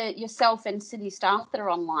yourself and city staff that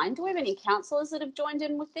are online, do we have any councillors that have joined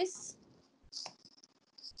in with this?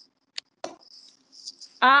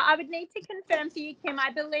 I would need to confirm for you, Kim.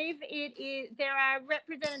 I believe it is. There are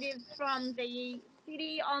representatives from the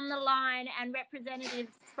city on the line and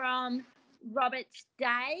representatives from Roberts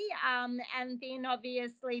Day, and then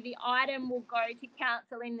obviously the item will go to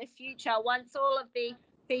council in the future once all of the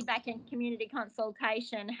feedback and community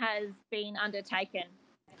consultation has been undertaken.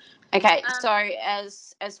 Okay, so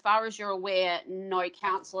as far as you're aware, no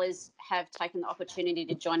councillors have taken the opportunity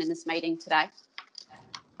to join in this meeting today?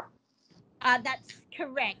 That's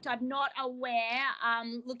correct. I'm not aware,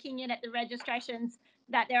 looking at the registrations,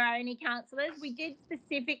 that there are any councillors. We did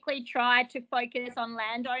specifically try to focus on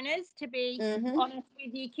landowners, to be honest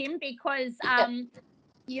with you, Kim, because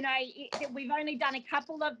you know, we've only done a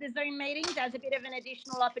couple of the Zoom meetings as a bit of an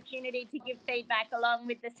additional opportunity to give feedback along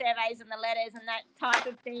with the surveys and the letters and that type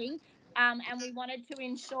of thing. And we wanted to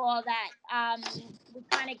ensure that we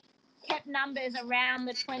kind of kept numbers around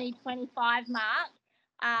the 2025 mark,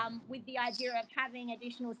 with the idea of having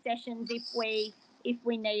additional sessions if we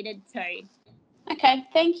needed to. Okay,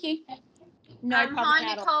 thank you. No problem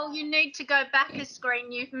hi, at all. Nicole, you need to go back a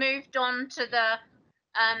screen. You've moved on to the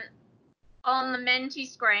on the Menti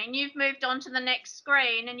screen, you've moved on to the next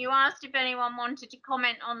screen, and you asked if anyone wanted to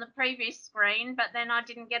comment on the previous screen, but then I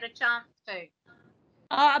didn't get a chance to.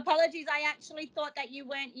 Oh, apologies. I actually thought that you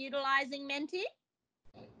weren't utilising Menti.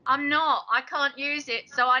 I'm not. I can't use it,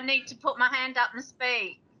 so I need to put my hand up and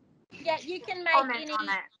speak. Yeah, you can make Comment on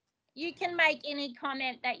it. You can make any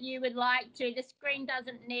comment that you would like to. The screen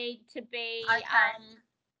doesn't need to be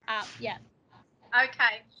up. Yeah.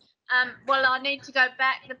 Okay. Well, I need to go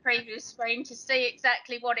back the previous screen to see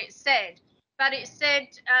exactly what it said. But it said,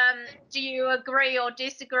 do you agree or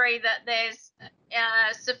disagree that there's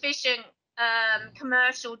sufficient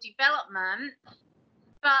commercial development?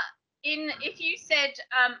 But if you said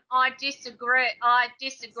I disagree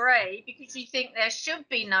because you think there should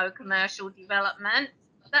be no commercial development,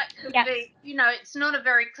 that could be, you know, it's not a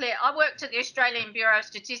very clear. I worked at the Australian Bureau of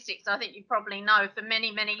Statistics, I think you probably know, for many,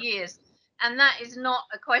 many years. And that is not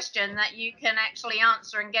a question that you can actually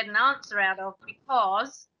answer and get an answer out of,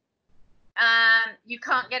 because you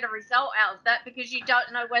can't get a result out of that, because you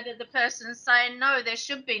don't know whether the person's saying no, there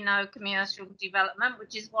should be no commercial development,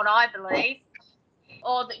 which is what I believe,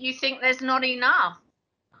 or that you think there's not enough.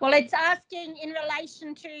 Well, it's asking in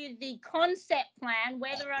relation to the concept plan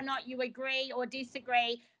whether or not you agree or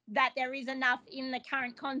disagree that there is enough in the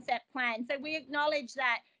current concept plan. So we acknowledge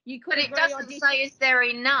that you could agree or disagree. But it doesn't say is there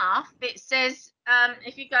enough. It says,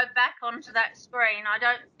 if you go back onto that screen, I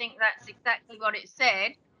don't think that's exactly what it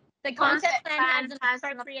said. The concept plan has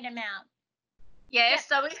an appropriate amount. Yeah,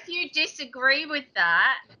 so if you disagree with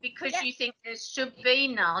that because you think there should be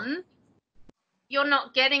none, you're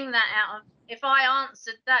not getting that out of. If I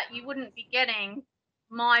answered that, you wouldn't be getting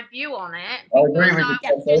my view on it. I agree with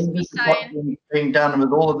you. Just be saying, what's being done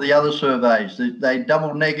with all of the other surveys. They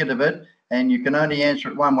double negative it, and you can only answer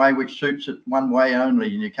it one way, which suits it one way only,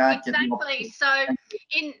 and you can't get exactly. So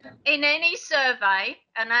in any survey,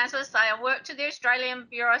 and as I say, I worked at the Australian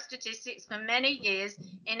Bureau of Statistics for many years.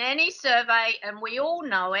 In any survey, and we all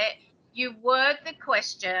know it, you word the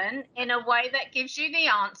question in a way that gives you the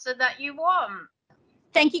answer that you want.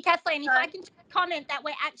 Thank you, Kathleen. If I can just comment that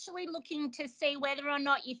we're actually looking to see whether or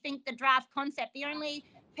not you think the draft concept, the only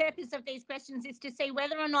purpose of these questions is to see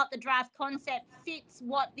whether or not the draft concept fits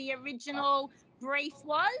what the original brief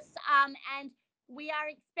was. And we are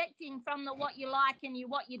expecting from the what you like and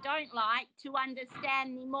what you don't like to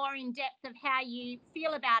understand the more in depth of how you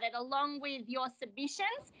feel about it along with your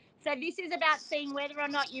submissions. So this is about seeing whether or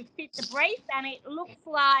not you fit the brief, and it looks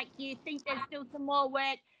like you think there's still some more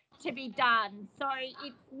work to be done. So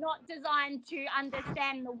it's not designed to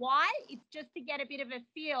understand the why, it's just to get a bit of a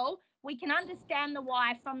feel. We can understand the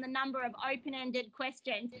why from the number of open-ended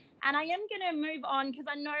questions. And I am going to move on because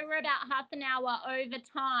I know we're about half an hour over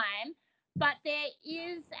time, but there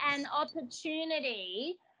is an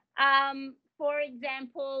opportunity, for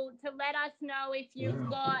example, to let us know if you've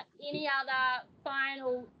got any other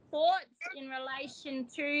final thoughts in relation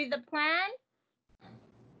to the plan.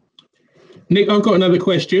 Nick, I've got another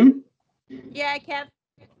question. Yeah, Kev.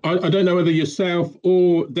 I don't know whether yourself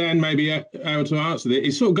or Dan may be able to answer this.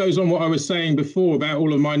 It sort of goes on what I was saying before about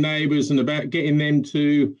all of my neighbours and about getting them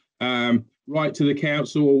to write to the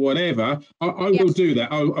council or whatever. I will do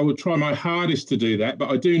that. I will try my hardest to do that, but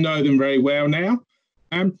I do know them very well now.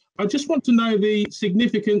 I just want to know the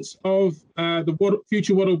significance of the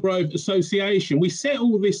Future Wattle Grove Association. We set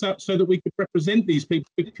all this up so that we could represent these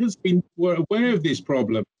people because we were aware of this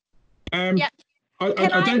problem. I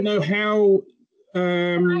don't know how...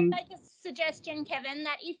 Can I make a suggestion, Kevin,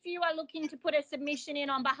 that if you are looking to put a submission in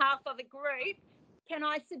on behalf of a group, can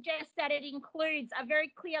I suggest that it includes a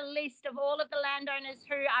very clear list of all of the landowners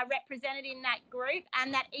who are represented in that group,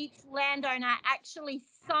 and that each landowner actually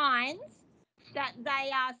signs that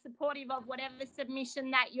they are supportive of whatever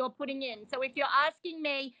submission that you're putting in. So if you're asking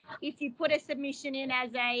me if you put a submission in as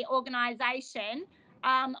a organisation,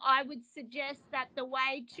 I would suggest that the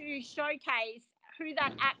way to showcase who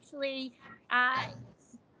that actually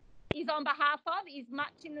is on behalf of is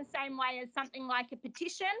much in the same way as something like a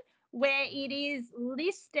petition, where it is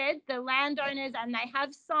listed, the landowners, and they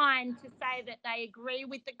have signed to say that they agree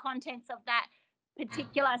with the contents of that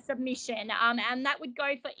particular submission. And that would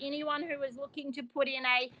go for anyone who is looking to put in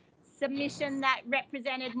a submission that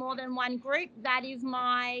represented more than one group. That is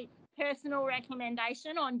my personal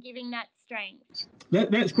recommendation on giving that strength.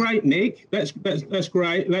 That's great, Nick. That's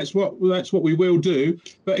great. That's what we will do.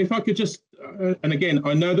 But if I could just, and again,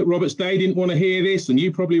 I know that Roberts Day didn't want to hear this, and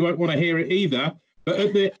you probably won't want to hear it either. But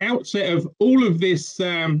at the outset of all of this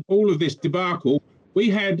debacle, we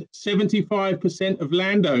had 75% of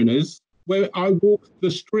landowners where I walked the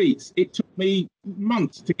streets. It took me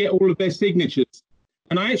months to get all of their signatures,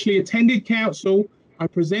 and I actually attended council. I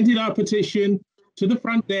presented our petition to the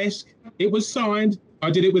front desk. It was signed. I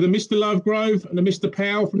did it with a Mr. Lovegrove and a Mr.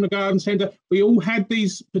 Powell from the Garden Centre. We all had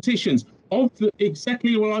these petitions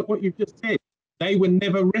exactly like what you've just said. They were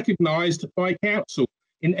never recognised by council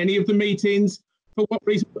in any of the meetings. For what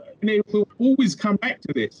reason? And it will always come back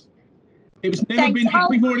to this. It was never been.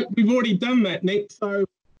 We've already done that, Nick. So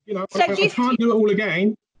I can't do it all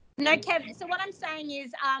again. No, Kev. So what I'm saying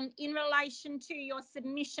is, in relation to your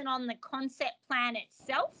submission on the concept plan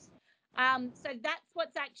itself. So that's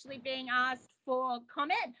what's actually being asked for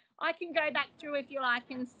comment. I can go back through, if you like,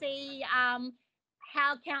 and see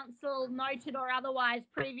how council noted or otherwise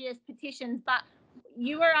previous petitions, but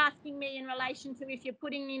you were asking me in relation to if you're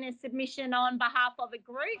putting in a submission on behalf of a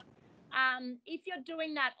group. If you're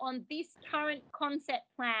doing that on this current concept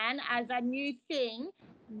plan as a new thing,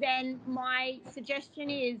 then my suggestion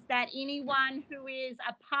is that anyone who is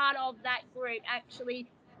a part of that group actually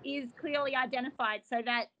is clearly identified, so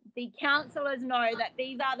that the councillors know that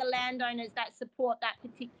these are the landowners that support that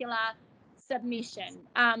particular submission.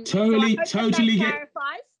 Totally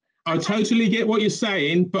get what you're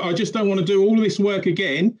saying, but I just don't want to do all this work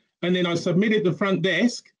again, and then I submit it at the front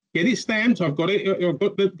desk, get it stamped. I've got it. I've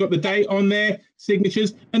got the date on there,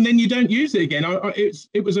 signatures, and then you don't use it again.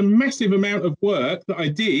 It was a massive amount of work that I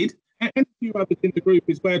did, and a few others in the group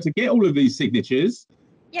as well, to get all of these signatures.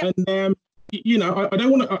 Yep. And I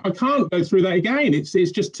don't want to. I can't go through that again. It's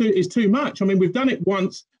just too much. I mean, we've done it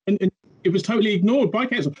once, and it was totally ignored by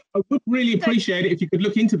council. I would really appreciate it if you could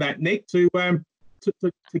look into that, Nick, to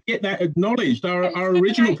get that acknowledged. Our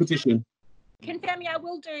original petition. Confirm, I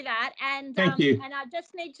will do that. And thank you. And I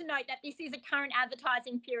just need to note that this is a current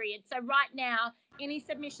advertising period. So right now, any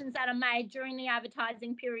submissions that are made during the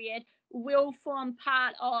advertising period will form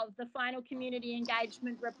part of the final community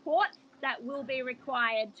engagement report that will be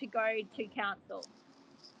required to go to council.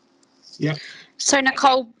 Yeah. So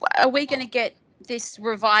Nicole, are we going to get this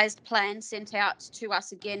revised plan sent out to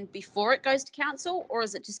us again before it goes to council, or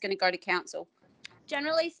is it just going to go to council?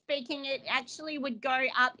 Generally speaking, it actually would go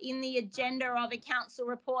up in the agenda of a council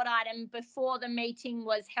report item before the meeting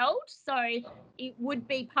was held. So it would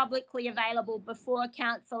be publicly available before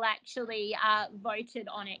council actually voted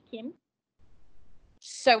on it, Kim.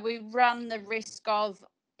 So we run the risk of,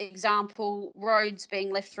 example, roads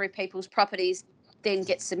being left through people's properties, then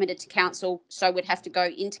get submitted to council. So we'd have to go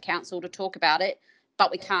into council to talk about it, but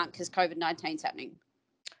we can't because COVID-19 is happening.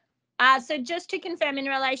 So just to confirm, in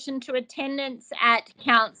relation to attendance at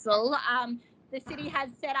council, the city has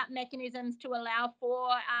set up mechanisms to allow for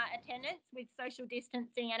attendance with social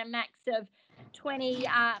distancing and a max of 20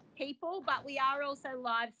 people, but we are also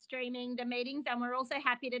live streaming the meetings, and we're also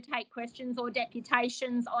happy to take questions or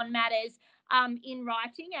deputations on matters in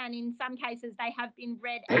writing, and in some cases they have been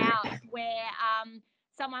read out where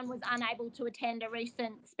someone was unable to attend a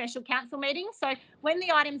recent special council meeting. So when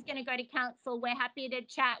the item's going to go to council, we're happy to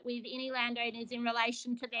chat with any landowners in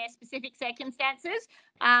relation to their specific circumstances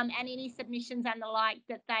and any submissions and the like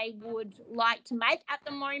that they would like to make. At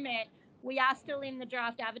the moment, we are still in the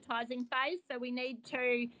draft advertising phase, so we need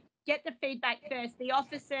to get the feedback first. The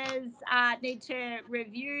officers need to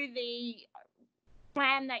review the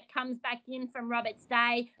plan that comes back in from Roberts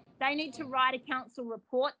Day. They need to write a council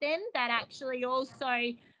report then that actually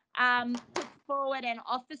also puts forward an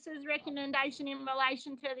officer's recommendation in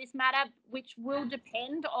relation to this matter, which will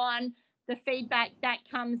depend on the feedback that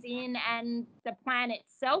comes in and the plan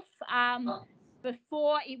itself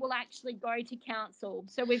before it will actually go to council.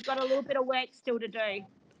 So we've got a little bit of work still to do.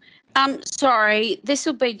 Sorry, this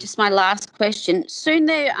will be just my last question. Soon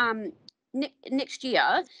there, next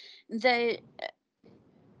year, the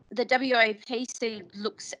WAPC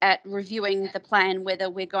looks at reviewing the plan, whether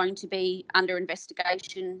we're going to be under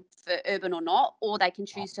investigation for urban or not, or they can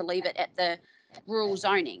choose to leave it at the rural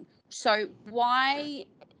zoning. So why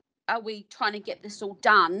are we trying to get this all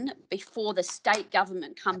done before the state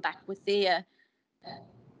government come back with their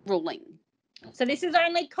ruling? So this is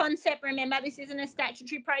only concept, remember, this isn't a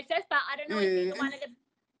statutory process, but I don't know if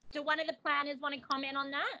either one of the planners want to comment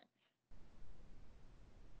on that?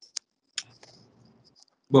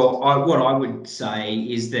 Well, what I would say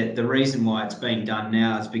is that the reason why it's being done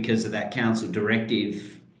now is because of that council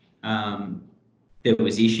directive that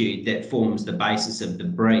was issued that forms the basis of the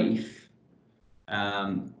brief.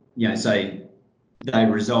 So they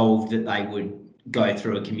resolved that they would go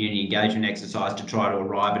through a community engagement exercise to try to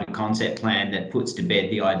arrive at a concept plan that puts to bed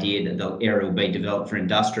the idea that the area will be developed for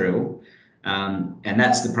industrial. And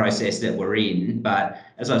that's the process that we're in. But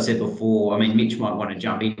as I said before, I mean, Mitch might want to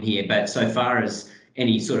jump in here, but so far as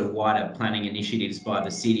any sort of wider planning initiatives by the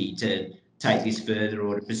city to take this further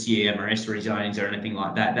or to pursue MRS rezonings or anything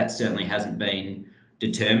like that, that certainly hasn't been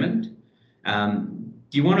determined.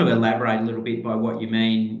 Do you want to elaborate a little bit by what you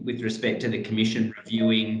mean with respect to the Commission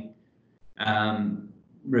reviewing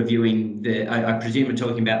the, I presume we're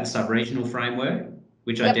talking about the sub-regional framework,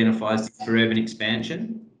 which identifies for urban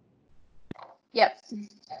expansion? Yep.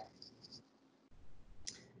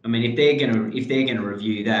 I mean, if they're gonna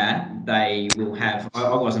review that, they will have.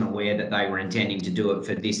 I wasn't aware that they were intending to do it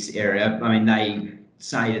for this area. I mean, they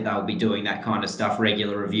say that they'll be doing that kind of stuff,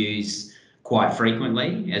 regular reviews, quite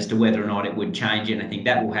frequently, as to whether or not it would change anything.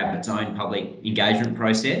 That will have its own public engagement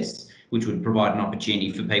process, which would provide an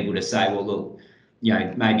opportunity for people to say, well, look,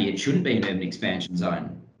 maybe it shouldn't be an urban expansion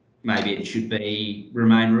zone. Maybe it should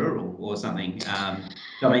remain rural or something. I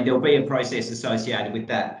mean, there'll be a process associated with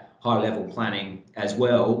that high-level planning as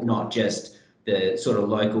well, not just the sort of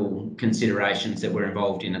local considerations that we're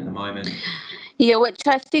involved in at the moment. Yeah, which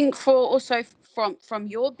I think from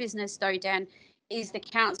your business though, Dan, is the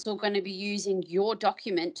council going to be using your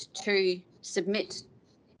document to submit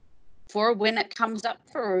for when it comes up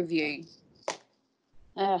for review?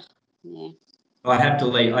 Yeah. I have to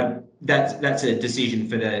leave. That's a decision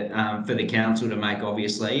for the council to make,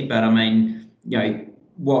 obviously. But I mean,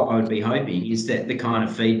 what I would be hoping is that the kind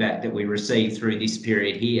of feedback that we receive through this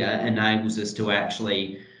period here enables us to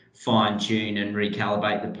actually fine-tune and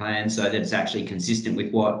recalibrate the plan so that it's actually consistent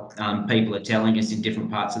with what people are telling us in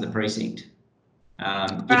different parts of the precinct.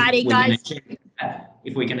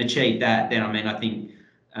 If we can achieve that, then I mean, I think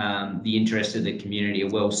the interests of the community are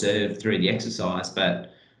well served through the exercise.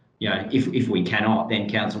 But if we cannot, then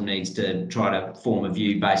council needs to try to form a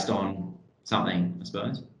view based on something, I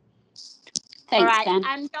suppose. Thanks, all right, Dan.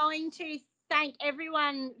 I'm going to thank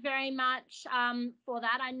everyone very much for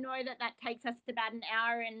that. I know that takes us about an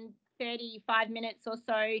hour and 35 minutes or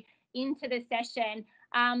so into the session.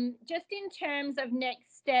 Just in terms of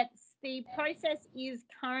next steps, the process is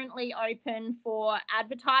currently open for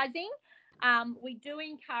advertising. We do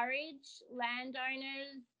encourage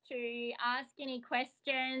landowners to ask any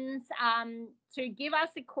questions, to give us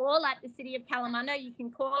a call at the City of Kalamunda. You can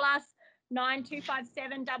call us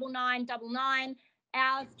 9257 9999.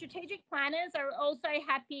 Our strategic planners are also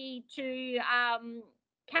happy to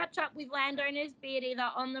catch up with landowners, be it either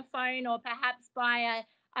on the phone or perhaps by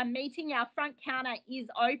a meeting. Our front counter is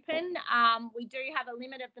open. We do have a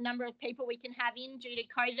limit of the number of people we can have in due to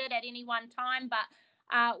COVID at any one time, but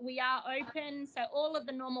we are open. So all of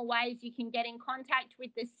the normal ways you can get in contact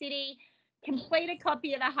with the city complete a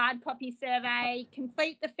copy of the hard copy survey,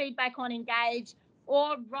 complete the feedback on Engage,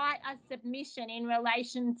 or write a submission in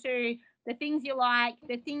relation to the things you like,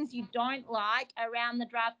 the things you don't like around the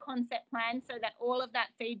draft concept plan, so that all of that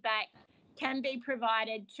feedback can be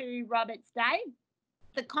provided to Roberts Day.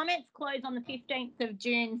 The comments close on the 15th of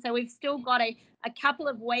June, so we've still got a couple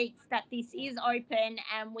of weeks that this is open,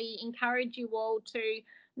 and we encourage you all to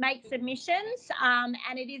make submissions, and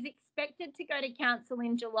it is expected to go to council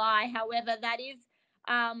in July. However, that is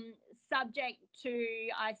subject to,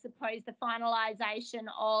 I suppose, the finalisation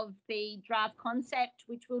of the draft concept,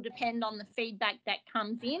 which will depend on the feedback that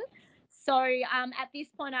comes in. So at this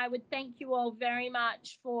point, I would thank you all very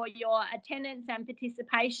much for your attendance and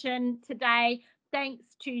participation today. Thanks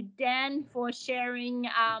to Dan for sharing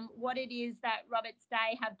what it is that Roberts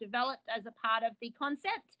Day have developed as a part of the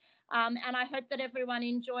concept. And I hope that everyone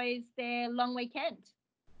enjoys their long weekend.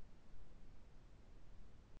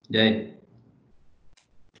 Yeah.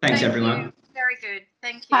 Thanks, everyone. You. Very good.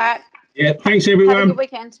 Thank you. All right. Yeah, thanks everyone. Have a good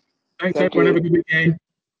weekend. Thanks everyone. Have a good weekend.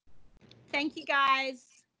 Thank you, guys.